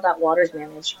know how that water's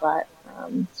managed, but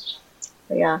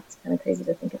yeah, it's kind of crazy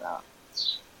to think about.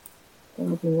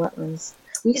 Developing wetlands.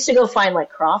 We used to go find like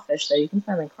crawfish, though. You can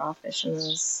find like crawfish in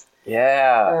those.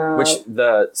 Yeah, which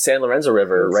the San Lorenzo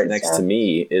River right next to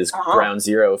me is ground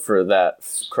zero for that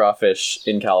crawfish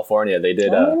in California. They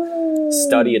did a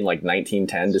study in like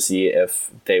 1910 to see if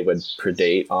they would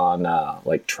predate on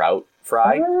like trout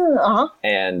fry.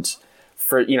 And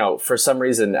for some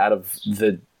reason, out of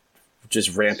the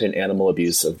just rampant animal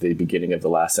abuse of the beginning of the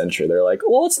last century, they're like,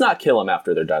 well, let's not kill them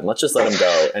after they're done. Let's just let them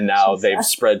go. And now they've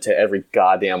spread to every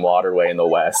goddamn waterway in the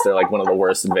West. They're like one of the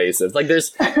worst invasives. Like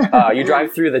there's, you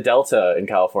drive through the Delta in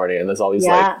California and there's all these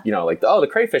the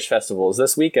crayfish festival is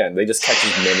this weekend. They just catch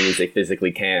as many as they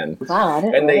physically can. Wow,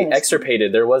 and they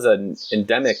extirpated, there was an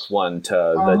endemic one to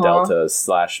the Delta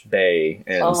 / Bay,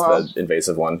 and the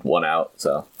invasive one won out.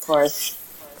 So of course.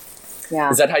 Yeah.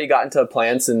 Is that how you got into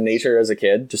plants and nature as a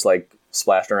kid? Just like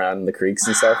splashed around in the creeks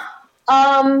and stuff?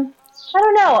 I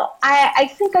don't know. I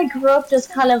think I grew up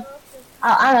just kind of,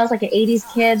 I don't know, I was like an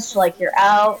 80s kid, so like you're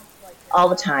out all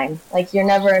the time. Like you're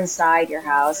never inside your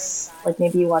house. Like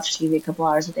maybe you watch TV a couple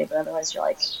hours a day, but otherwise you're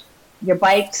like, your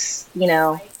bikes, you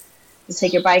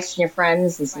take your bikes and your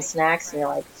friends and some snacks and you're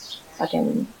like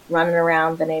fucking running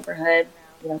around the neighborhood,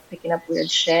 picking up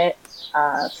weird shit,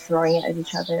 throwing it at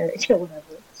each other, whatever.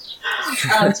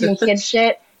 Doing kid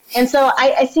shit. And so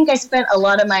I think I spent a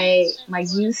lot of my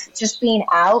youth just being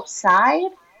outside.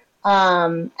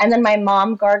 And then my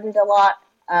mom gardened a lot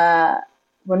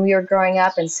when we were growing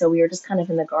up. And so we were just kind of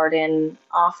in the garden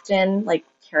often, like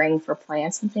caring for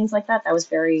plants and things like that. That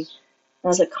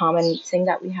was a common thing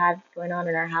that we had going on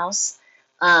in our house.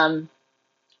 I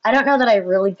don't know that I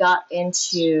really got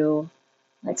into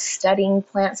like studying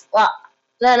plants. Well,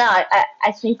 no,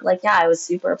 I think I was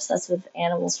super obsessed with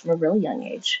animals from a really young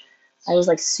age. I was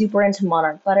like super into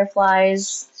monarch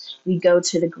butterflies. We'd go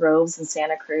to the groves in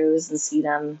Santa Cruz and see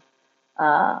them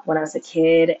when I was a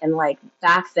kid. And like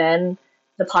back then,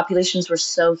 the populations were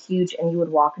so huge, and you would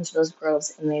walk into those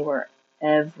groves and they were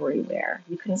everywhere.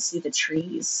 You couldn't see the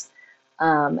trees.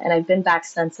 And I've been back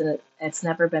since, and it's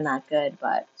never been that good.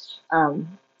 But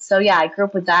so yeah, I grew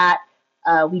up with that.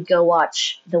 We'd go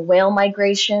watch the whale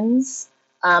migrations.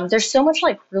 There's so much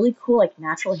like really cool like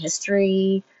natural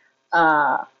history.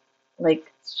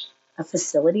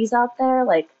 Facilities out there,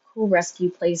 like cool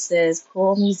rescue places,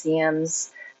 cool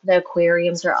museums. The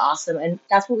aquariums are awesome, and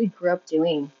that's what we grew up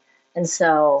doing. And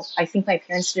so I think my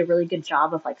parents did a really good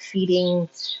job of like feeding,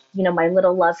 my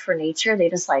little love for nature. They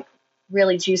just like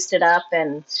really juiced it up,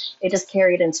 and it just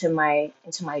carried into my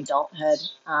adulthood.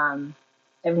 I've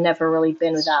never really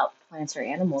been without plants or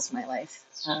animals in my life.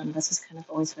 That's just kind of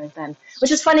always what I've been,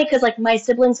 which is funny because like my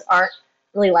siblings aren't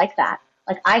really like that.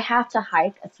 Like I have to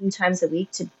hike a few times a week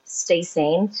to stay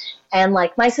sane. And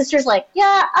like my sister's like,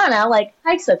 yeah, I don't know, like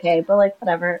hike's okay, but like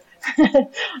whatever. And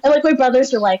like my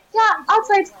brothers are like, yeah,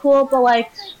 outside's cool, but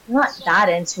like I'm not that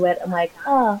into it. I'm like,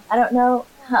 oh, I don't know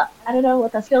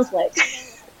what that feels like.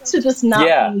 To just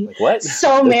not be what?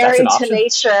 So married to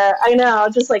nature. I know,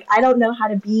 just like I don't know how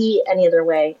to be any other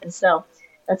way. And so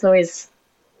it's always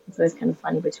kind of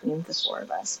funny between the four of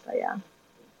us. But yeah.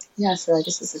 Yeah, so I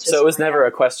guess this is just... So it was never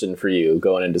a question for you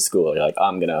going into school. You're like,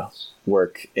 I'm going to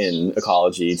work in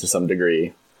ecology to some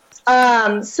degree.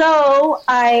 So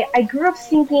I grew up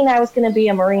thinking I was going to be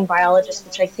a marine biologist,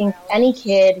 which I think any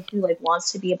kid who like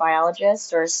wants to be a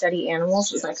biologist or study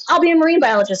animals is like, I'll be a marine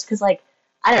biologist because like,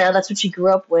 I don't know, that's what you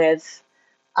grew up with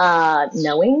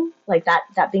knowing, like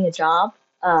that being a job.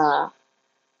 Even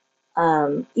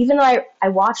though I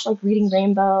watched like Reading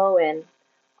Rainbow and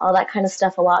all that kind of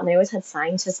stuff a lot, and they always had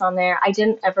scientists on there. I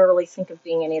didn't ever really think of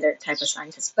being any other type of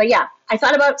scientist. But yeah, I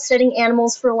thought about studying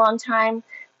animals for a long time.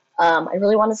 I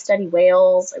really wanted to study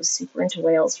whales. I was super into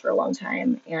whales for a long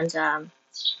time. And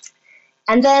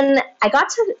then I got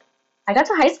to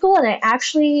high school, and I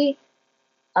actually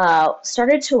I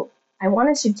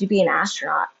wanted to be an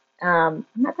astronaut. I'm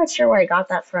not quite sure where I got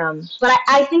that from, but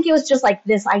I think it was just like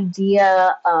this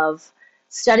idea of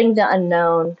studying the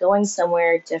unknown, going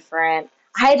somewhere different.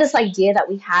 I had this idea that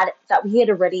we had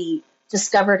already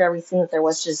discovered everything that there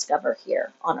was to discover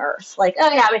here on Earth. Like,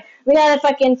 oh yeah, we got it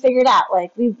fucking figured out.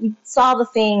 Like, we saw the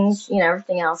things, you know,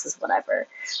 everything else is whatever.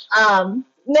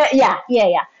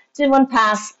 Yeah. Did one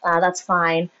pass, that's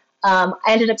fine. I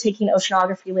ended up taking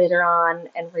oceanography later on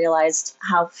and realized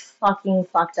how fucking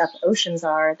fucked up oceans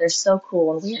are. They're so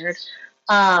cool and weird.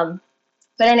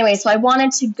 But anyway, so I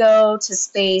wanted to go to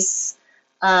space.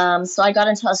 So I got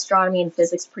into astronomy and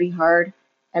physics pretty hard.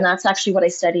 And that's actually what I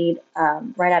studied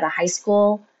right out of high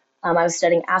school. I was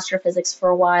studying astrophysics for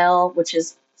a while, which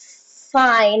is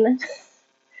fine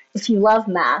if you love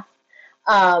math,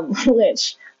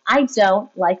 which I don't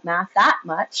like math that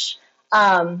much.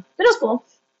 But it was cool.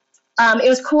 It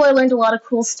was cool. I learned a lot of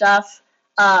cool stuff.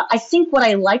 I think what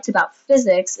I liked about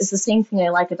physics is the same thing I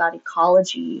like about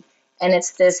ecology. And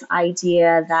it's this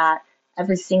idea that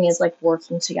everything is like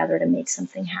working together to make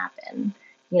something happen.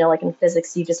 You know, like in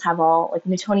physics, you just have like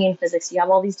Newtonian physics, you have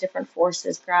all these different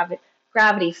forces,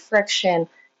 gravity, friction,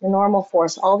 your normal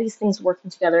force, all these things working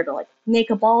together to like make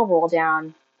a ball roll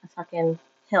down a fucking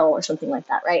hill or something like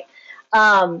that, right?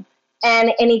 And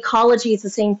in ecology, it's the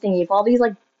same thing. You have all these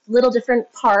like little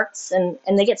different parts, and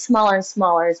they get smaller and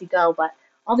smaller as you go, but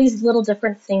all these little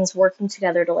different things working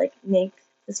together to like make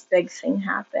this big thing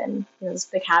happen, you know, this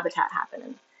big habitat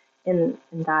happen in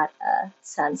that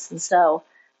sense. And so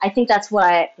I think that's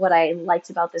what I liked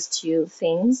about these two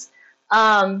things.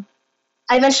 I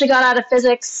eventually got out of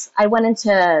physics. I went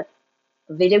into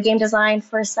video game design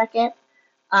for a second.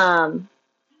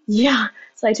 Yeah,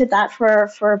 so I did that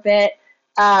for a bit.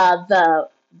 The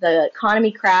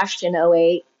economy crashed in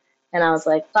 '08, and I was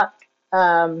like, fuck,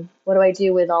 what do I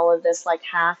do with all of this like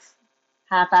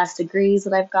half-assed degrees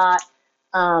that I've got?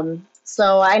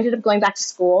 So I ended up going back to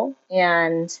school,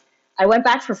 and I went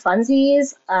back for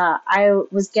funsies. I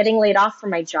was getting laid off from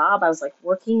my job. I was like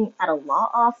working at a law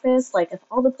office, like of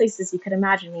all the places you could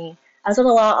imagine me. I was at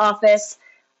a law office.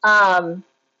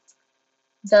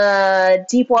 The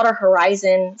Deepwater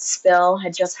Horizon spill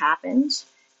had just happened,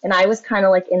 and I was kind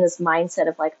of like in this mindset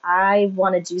of like, I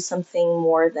want to do something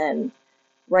more than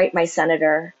write my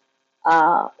senator,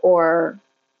 or,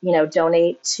 you know,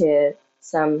 donate to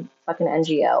some fucking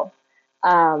NGO.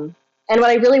 And what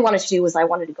I really wanted to do was I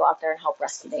wanted to go out there and help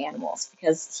rescue the animals,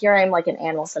 because here I'm like an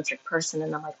animal-centric person,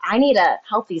 and I'm like, I need to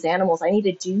help these animals. I need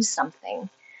to do something.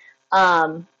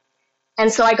 And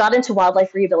so I got into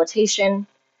wildlife rehabilitation,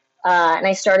 and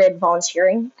I started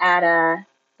volunteering at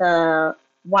the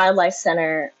Wildlife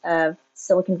Center of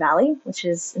Silicon Valley, which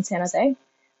is in San Jose.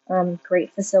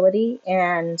 Great facility.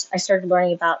 And I started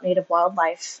learning about native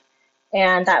wildlife.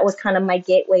 And that was kind of my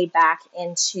gateway back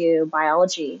into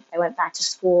biology. I went back to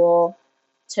school,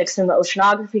 took some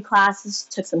oceanography classes,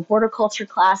 took some horticulture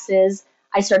classes.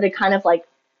 I started kind of like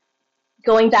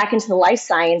going back into the life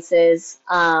sciences,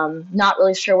 not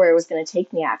really sure where it was going to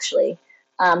take me actually.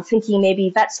 Thinking maybe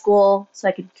vet school so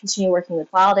I could continue working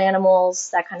with wild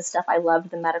animals, that kind of stuff. I loved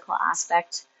the medical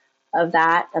aspect of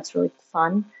that. That's really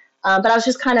fun. But I was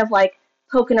just kind of like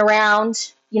poking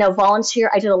around, you know,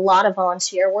 volunteer. I did a lot of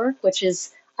volunteer work, which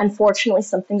is unfortunately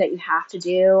something that you have to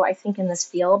do, I think, in this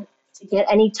field. To get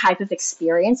any type of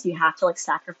experience, you have to like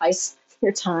sacrifice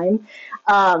your time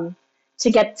to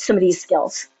get some of these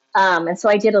skills. And so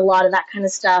I did a lot of that kind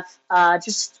of stuff,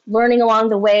 just learning along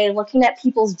the way, looking at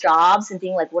people's jobs and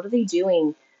being like, what are they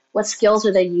doing? What skills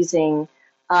are they using?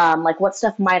 Like, what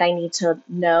stuff might I need to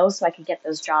know so I could get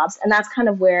those jobs? And that's kind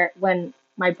of when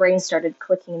my brain started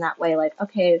clicking in that way, like,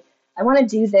 okay, I want to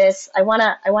do this. I want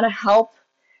to help.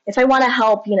 If I want to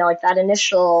help, you know, like that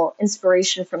initial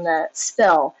inspiration from the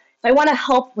spill, if I want to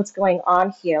help what's going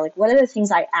on here, like, what are the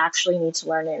things I actually need to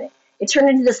learn in it? It turned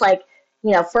into this, like,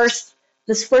 you know, first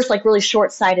like really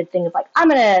short-sighted thing of like, I'm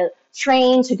going to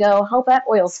train to go help at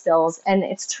oil spills. And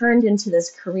it's turned into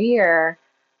this career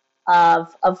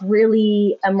of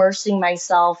really immersing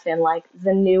myself in like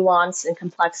the nuance and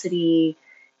complexity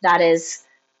that is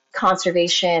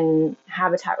conservation,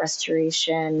 habitat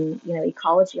restoration, you know,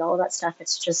 ecology, all of that stuff.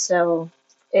 It's just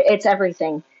it's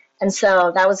everything. And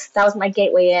so that was my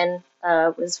gateway in,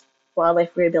 was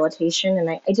wildlife rehabilitation. And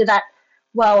I did that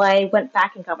while I went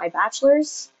back and got my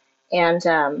bachelor's. And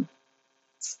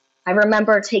I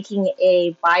remember taking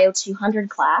a Bio 200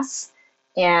 class,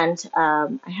 and I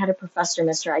had a professor,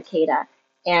 Mr. Ikeda,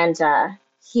 and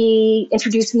he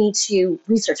introduced me to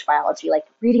research biology, like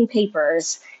reading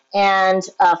papers and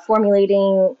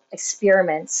formulating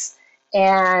experiments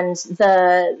and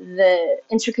the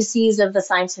intricacies of the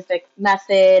scientific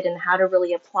method and how to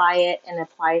really apply it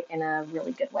in a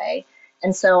really good way.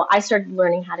 And so I started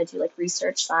learning how to do like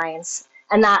research science,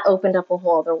 and that opened up a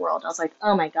whole other world. I was like,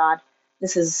 oh my God,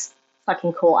 this is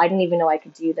fucking cool. I didn't even know I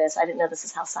could do this. I didn't know this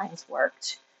is how science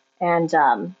worked. And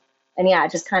yeah, I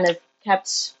just kind of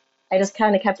kept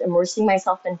immersing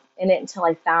myself in it until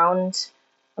I found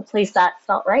a place that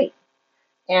felt right.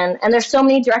 And there's so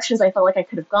many directions I felt like I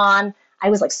could have gone. I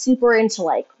was like super into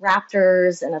like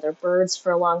raptors and other birds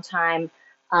for a long time.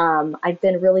 I've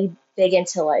been really big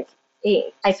into like,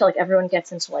 I feel like everyone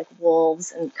gets into like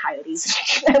wolves and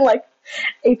coyotes and like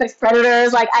apex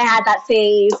predators. Like I had that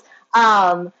phase.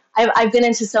 I've been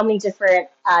into so many different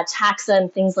taxa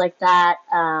and things like that.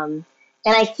 And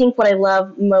I think what I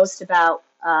love most about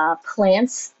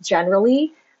plants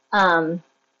generally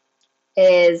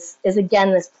is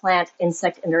again this plant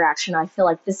insect interaction. I feel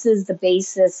like this is the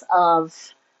basis of,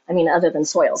 I mean, other than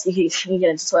soils, you can get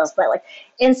into soils, but like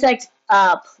insect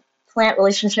plant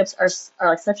relationships are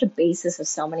like such a basis of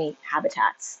so many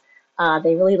habitats.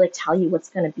 They really like tell you what's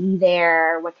going to be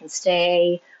there, what can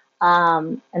stay,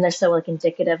 and they're so like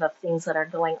indicative of things that are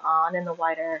going on in the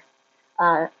wider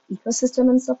ecosystem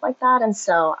and stuff like that. And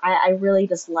so I really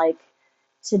just like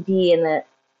to be in the.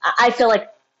 I feel like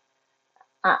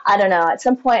I don't know. At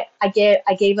some point, I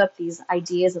gave up these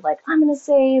ideas of like I'm going to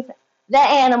save the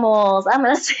animals, I'm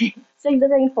going to save the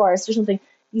rainforest or something.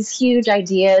 These huge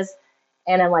ideas,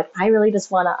 and I'm like, I really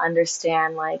just want to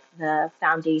understand like the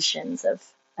foundations of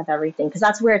everything, because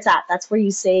that's where it's at. That's where you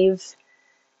save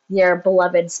your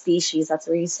beloved species. That's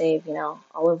where you save,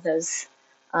 all of those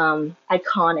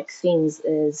iconic things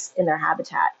is in their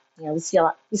habitat. We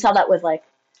saw that with like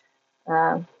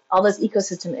all those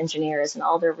ecosystem engineers and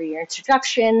all their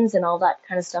reintroductions and all that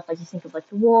kind of stuff. Like you think of like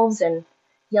the wolves and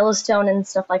Yellowstone and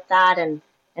stuff like that, and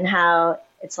how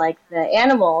it's like the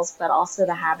animals, but also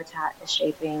the habitat is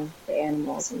shaping the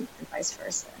animals and vice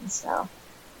versa. And so,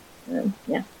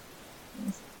 yeah.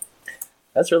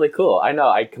 That's really cool. I know,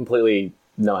 I completely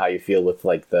know how you feel with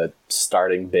like the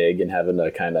starting big and having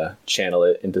to kind of channel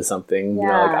it into something.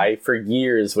 Yeah. Like I for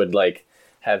years would like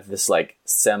have this like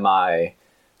semi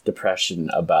depression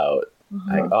about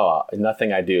like, oh,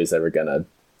 nothing I do is ever gonna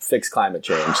fix climate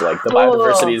change. Like the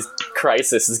biodiversity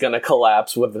crisis is gonna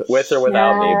collapse with or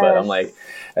without me. But I'm like,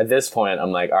 at this point,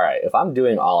 I'm like, all right, if I'm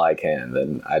doing all I can,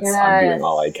 then I'm doing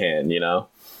all I can.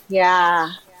 Yeah.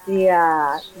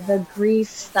 The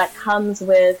grief that comes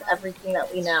with everything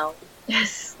that we know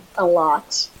is a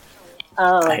lot.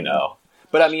 I know.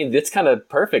 But I mean, it's kind of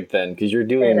perfect then, because you're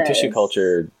doing tissue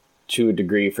culture to a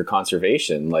degree for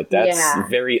conservation. Like that's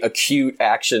very acute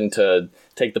action to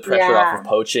take the pressure off of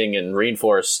poaching and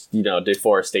reinforce,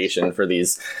 deforestation for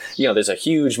these, there's a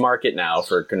huge market now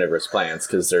for carnivorous plants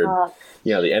because they're,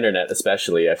 the internet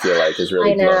especially, I feel like is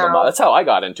really blowing them up. That's how I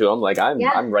got into them. Like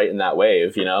I'm right in that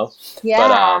wave, Yeah.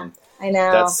 But I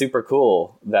know. That's super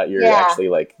cool that you're actually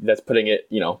like, that's putting it,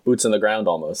 boots in the ground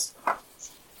almost.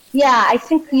 Yeah, I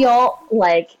think we all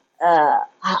like,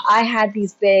 I had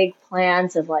these big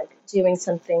plans of like doing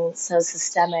something so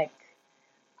systemic.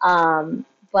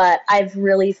 But I've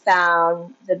really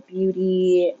found the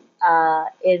beauty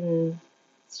in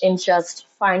just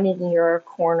finding your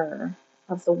corner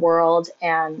of the world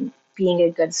and being a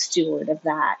good steward of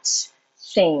that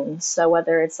thing. So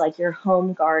whether it's like your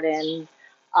home garden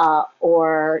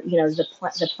or the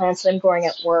plants that I'm growing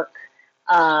at work,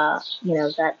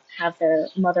 that have their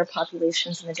mother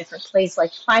populations in a different place,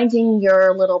 like finding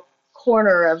your little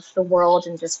corner of the world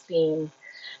and just being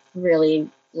really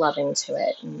loving to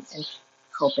it and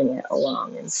helping it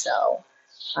along. And so,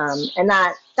 and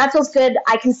that feels good.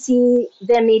 I can see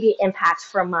the immediate impact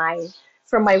from my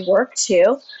work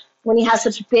too. When you have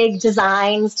such big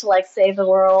designs to like save the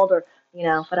world or,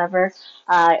 whatever,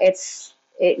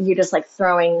 you're just like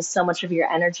throwing so much of your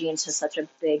energy into such a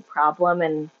big problem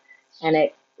and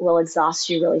it will exhaust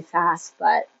you really fast.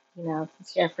 But,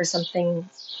 if you're for something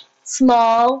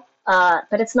small,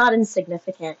 but it's not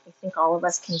insignificant. I think all of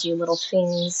us can do little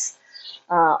things,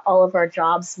 all of our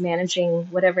jobs, managing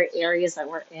whatever areas that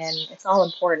we're in. It's all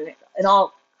important. It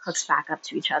all hooks back up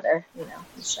to each other, and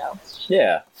so.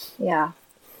 Yeah. Yeah.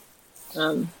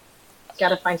 Got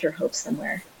to find your hope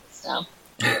somewhere. So.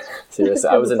 Seriously,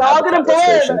 I was in habitat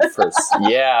restoration first.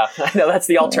 Yeah, I know that's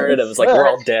the alternative. It's like we're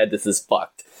all dead. This is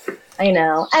fucked. I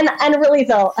know, and really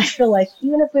though, I feel like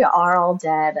even if we are all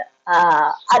dead,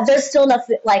 there's still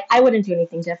nothing. Like I wouldn't do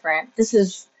anything different. This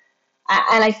is,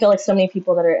 and I feel like so many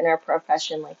people that are in our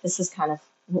profession, like this is kind of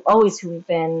always who we've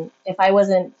been. If I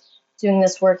wasn't doing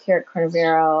this work here at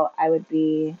Carnivoro, I would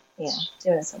be,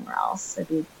 doing it somewhere else. I'd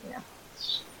be,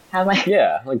 have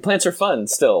my like plants are fun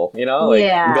still, going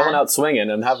out swinging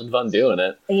and having fun doing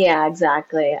it. Yeah,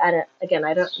 exactly. I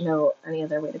don't know any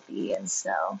other way to be, and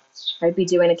so I'd be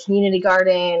doing a community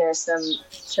garden or some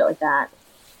shit like that.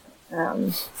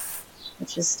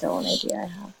 which is still an idea I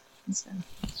have. So.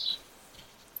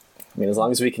 I mean, as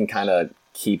long as we can kind of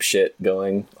keep shit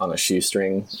going on a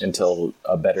shoestring until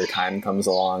a better time comes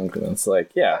along, and it's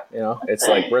like, it's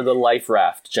like we're the life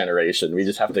raft generation. We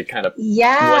just have to kind of,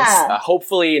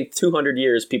 hopefully in 200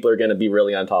 years, people are going to be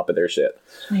really on top of their shit.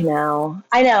 I know.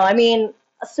 I mean,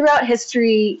 throughout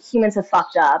history, humans have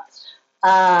fucked up.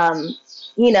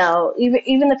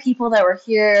 Even the people that were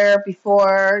here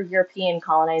before European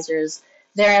colonizers,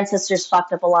 their ancestors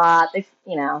fucked up a lot. They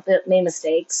made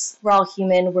mistakes. We're all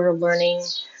human. We're learning.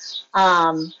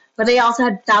 But they also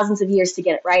had thousands of years to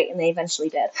get it right, and they eventually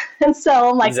did. And so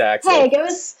I'm like, exactly. Hey, give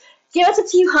us a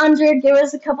few hundred, give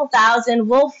us a couple thousand.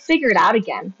 We'll figure it out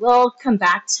again. We'll come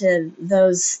back to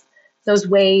those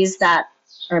ways that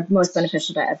are most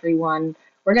beneficial to everyone.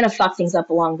 We're going to fuck things up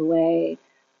along the way.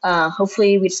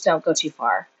 Hopefully we just don't go too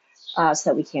far, so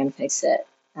that we can fix it.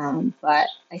 But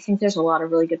I think there's a lot of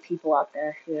really good people out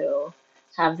there who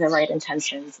have the right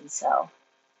intentions. And so,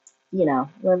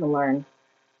 live and learn.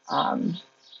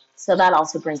 So that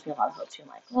also brings me a lot of hope too. I'm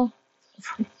like, well,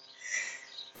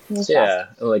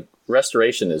 like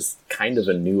restoration is kind of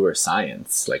a newer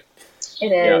science. Like, it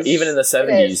is. Even in the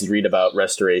 70s, you read about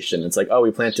restoration. It's like, oh,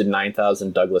 we planted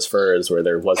 9,000 Douglas firs where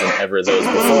there wasn't ever those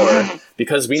before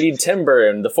because we need timber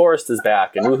and the forest is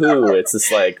back and woohoo. It's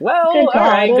just like, well, all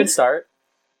right, good start.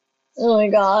 Oh my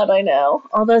God, I know.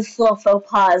 All those little faux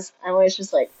pas. I'm always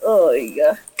just like, oh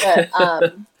yeah.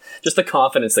 But, just the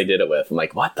confidence they did it with. I'm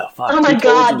like, what the fuck? Oh my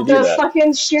God, the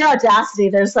fucking sheer audacity.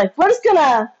 There's like, we're just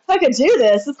gonna fucking do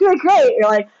this. It's gonna be great. You're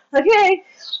like, okay.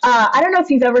 I don't know if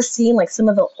you've ever seen like some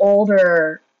of the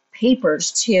older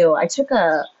papers too. I took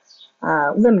a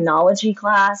limnology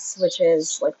class, which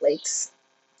is like lakes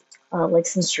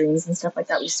and streams and stuff like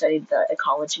that. We studied the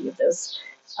ecology of those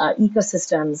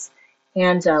ecosystems.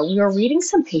 And we were reading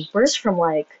some papers from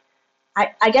like,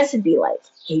 I guess it'd be like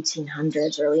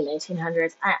 1800s, early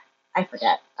 1900s. I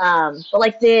forget. But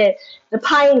like the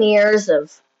pioneers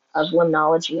of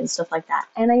limnology and stuff like that.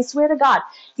 And I swear to God,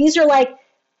 these are like,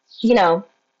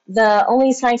 the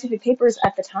only scientific papers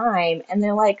at the time, and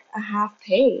they're like a half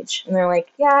page. And they're like,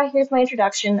 yeah, here's my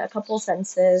introduction, a couple of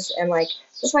sentences, and like,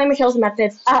 just my materials and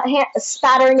methods, a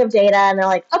spattering of data. And they're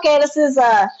like, okay, this is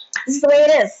the way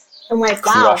it is. I'm like,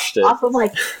 wow, off of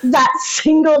like that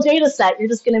single data set, you're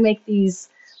just going to make these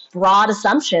broad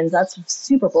assumptions. That's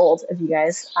super bold of you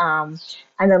guys. And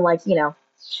then like,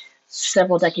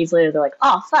 several decades later, they're like,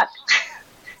 oh, fuck.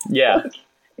 Yeah.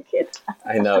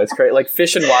 I know, it's great. Like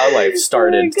Fish and Wildlife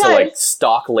started to like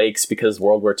stock lakes because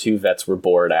World War II vets were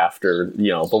bored after,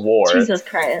 the war. Jesus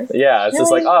Christ. Yeah, it's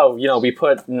just like, oh, we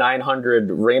put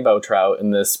 900 rainbow trout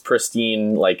in this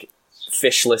pristine, like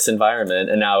fishless environment.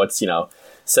 And now it's,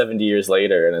 70 years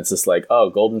later, and it's just like, oh,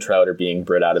 golden trout are being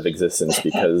bred out of existence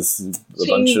because a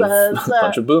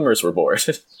bunch of boomers were bored.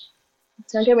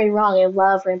 Don't get me wrong, I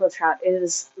love rainbow trout. It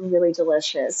is really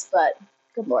delicious, but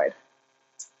good Lord,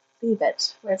 leave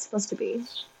it where it's supposed to be.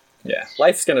 Yeah,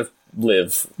 life's gonna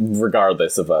live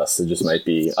regardless of us. It just might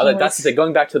be. That's the thing.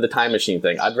 Going back to the time machine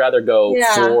thing, I'd rather go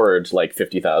forward like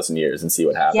 50,000 years and see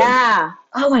what happens. Yeah.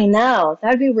 Oh, I know.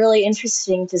 That'd be really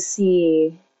interesting to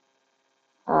see.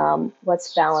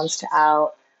 What's balanced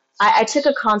out. I took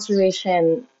a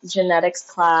conservation genetics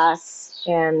class,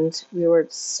 and we were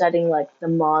studying like the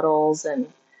models and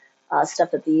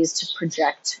stuff that they use to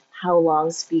project how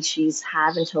long species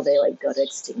have until they like go to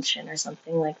extinction or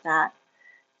something like that.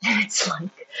 And it's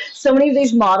like so many of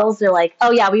these models, they're like,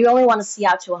 oh yeah, we only want to see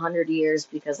out to 100 years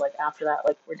because like after that,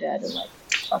 like we're dead and like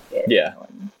fuck it. Yeah. No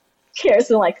one cares.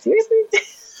 And I'm like, seriously?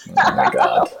 Oh my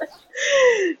God.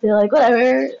 They're like,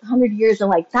 whatever, 100 years. And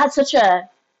like, that's such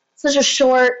a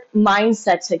short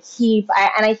mindset to keep.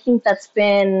 And I think that's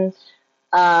been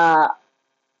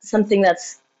something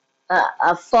that's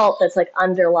a fault that's like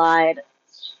underlied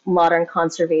modern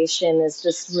conservation, is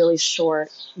this really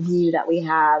short view that we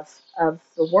have of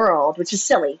the world, which is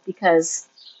silly because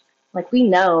like we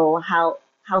know how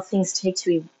things take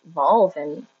to evolve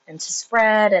and to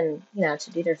spread and,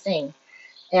 to do their thing.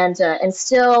 And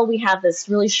still we have this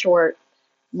really short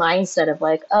mindset of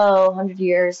like, oh, 100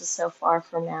 years is so far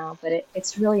from now, but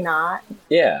it's really not.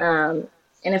 Yeah.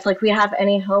 And if like we have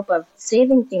any hope of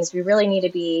saving things, we really need to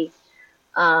be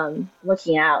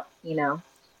looking out,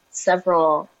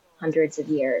 several hundreds of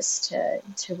years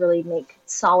to really make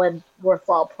solid,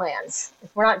 worthwhile plans.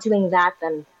 If we're not doing that,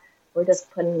 then we're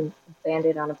just putting a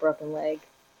Band-Aid on a broken leg.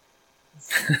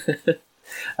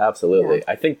 Absolutely. Yeah.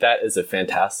 I think that is a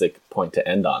fantastic point to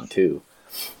end on too.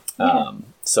 Yeah.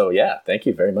 So thank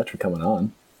you very much for coming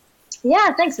on.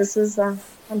 Yeah, thanks. This was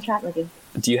fun chatting with you.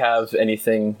 Do you have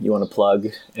anything you want to plug?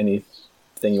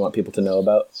 Anything you want people to know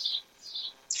about?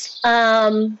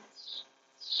 Let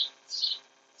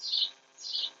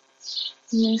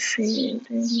me see. Do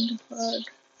I need to plug?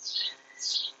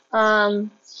 I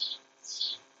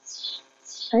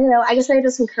don't know. I guess I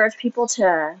just encourage people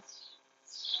to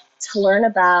learn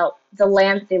about the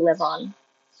land that they live on,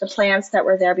 the plants that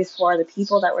were there before, the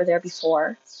people that were there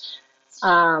before.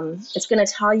 It's going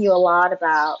to tell you a lot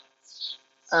about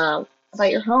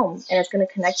your home, and it's going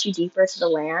to connect you deeper to the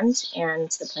land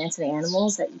and to the plants and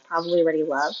animals that you probably already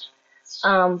love.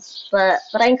 But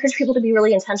I encourage people to be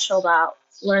really intentional about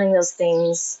learning those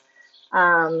things.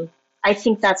 I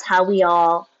think that's how we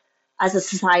all, as a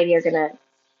society, are going to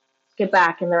get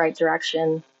back in the right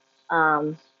direction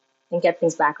and get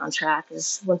things back on track.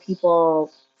 Is when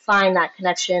people find that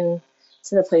connection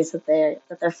to the place that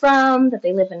they're from, that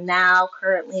they live in now,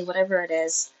 currently, whatever it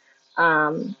is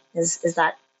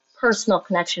that personal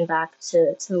connection back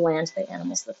to the land, to the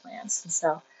animals, to the plants. And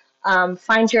so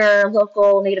find your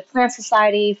local native plant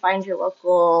society, find your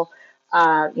local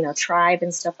tribe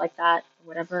and stuff like that,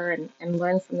 whatever, and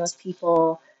learn from those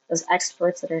people, those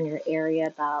experts that are in your area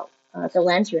about the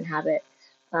land you inhabit.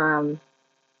 And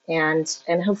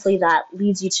hopefully that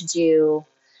leads you to do,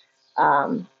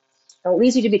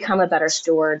 leads you to become a better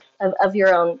steward of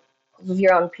your own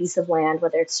piece of land,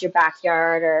 whether it's your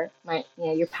backyard or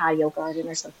your patio garden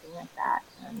or something like that.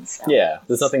 And so yeah,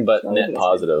 there's nothing but net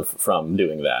positive from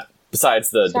doing that. Besides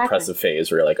the depressive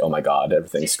phase where you're like, oh my god,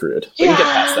 everything's screwed. But you get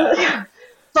past that.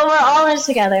 But we're all in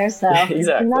together, so exactly. leave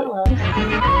that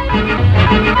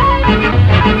alone.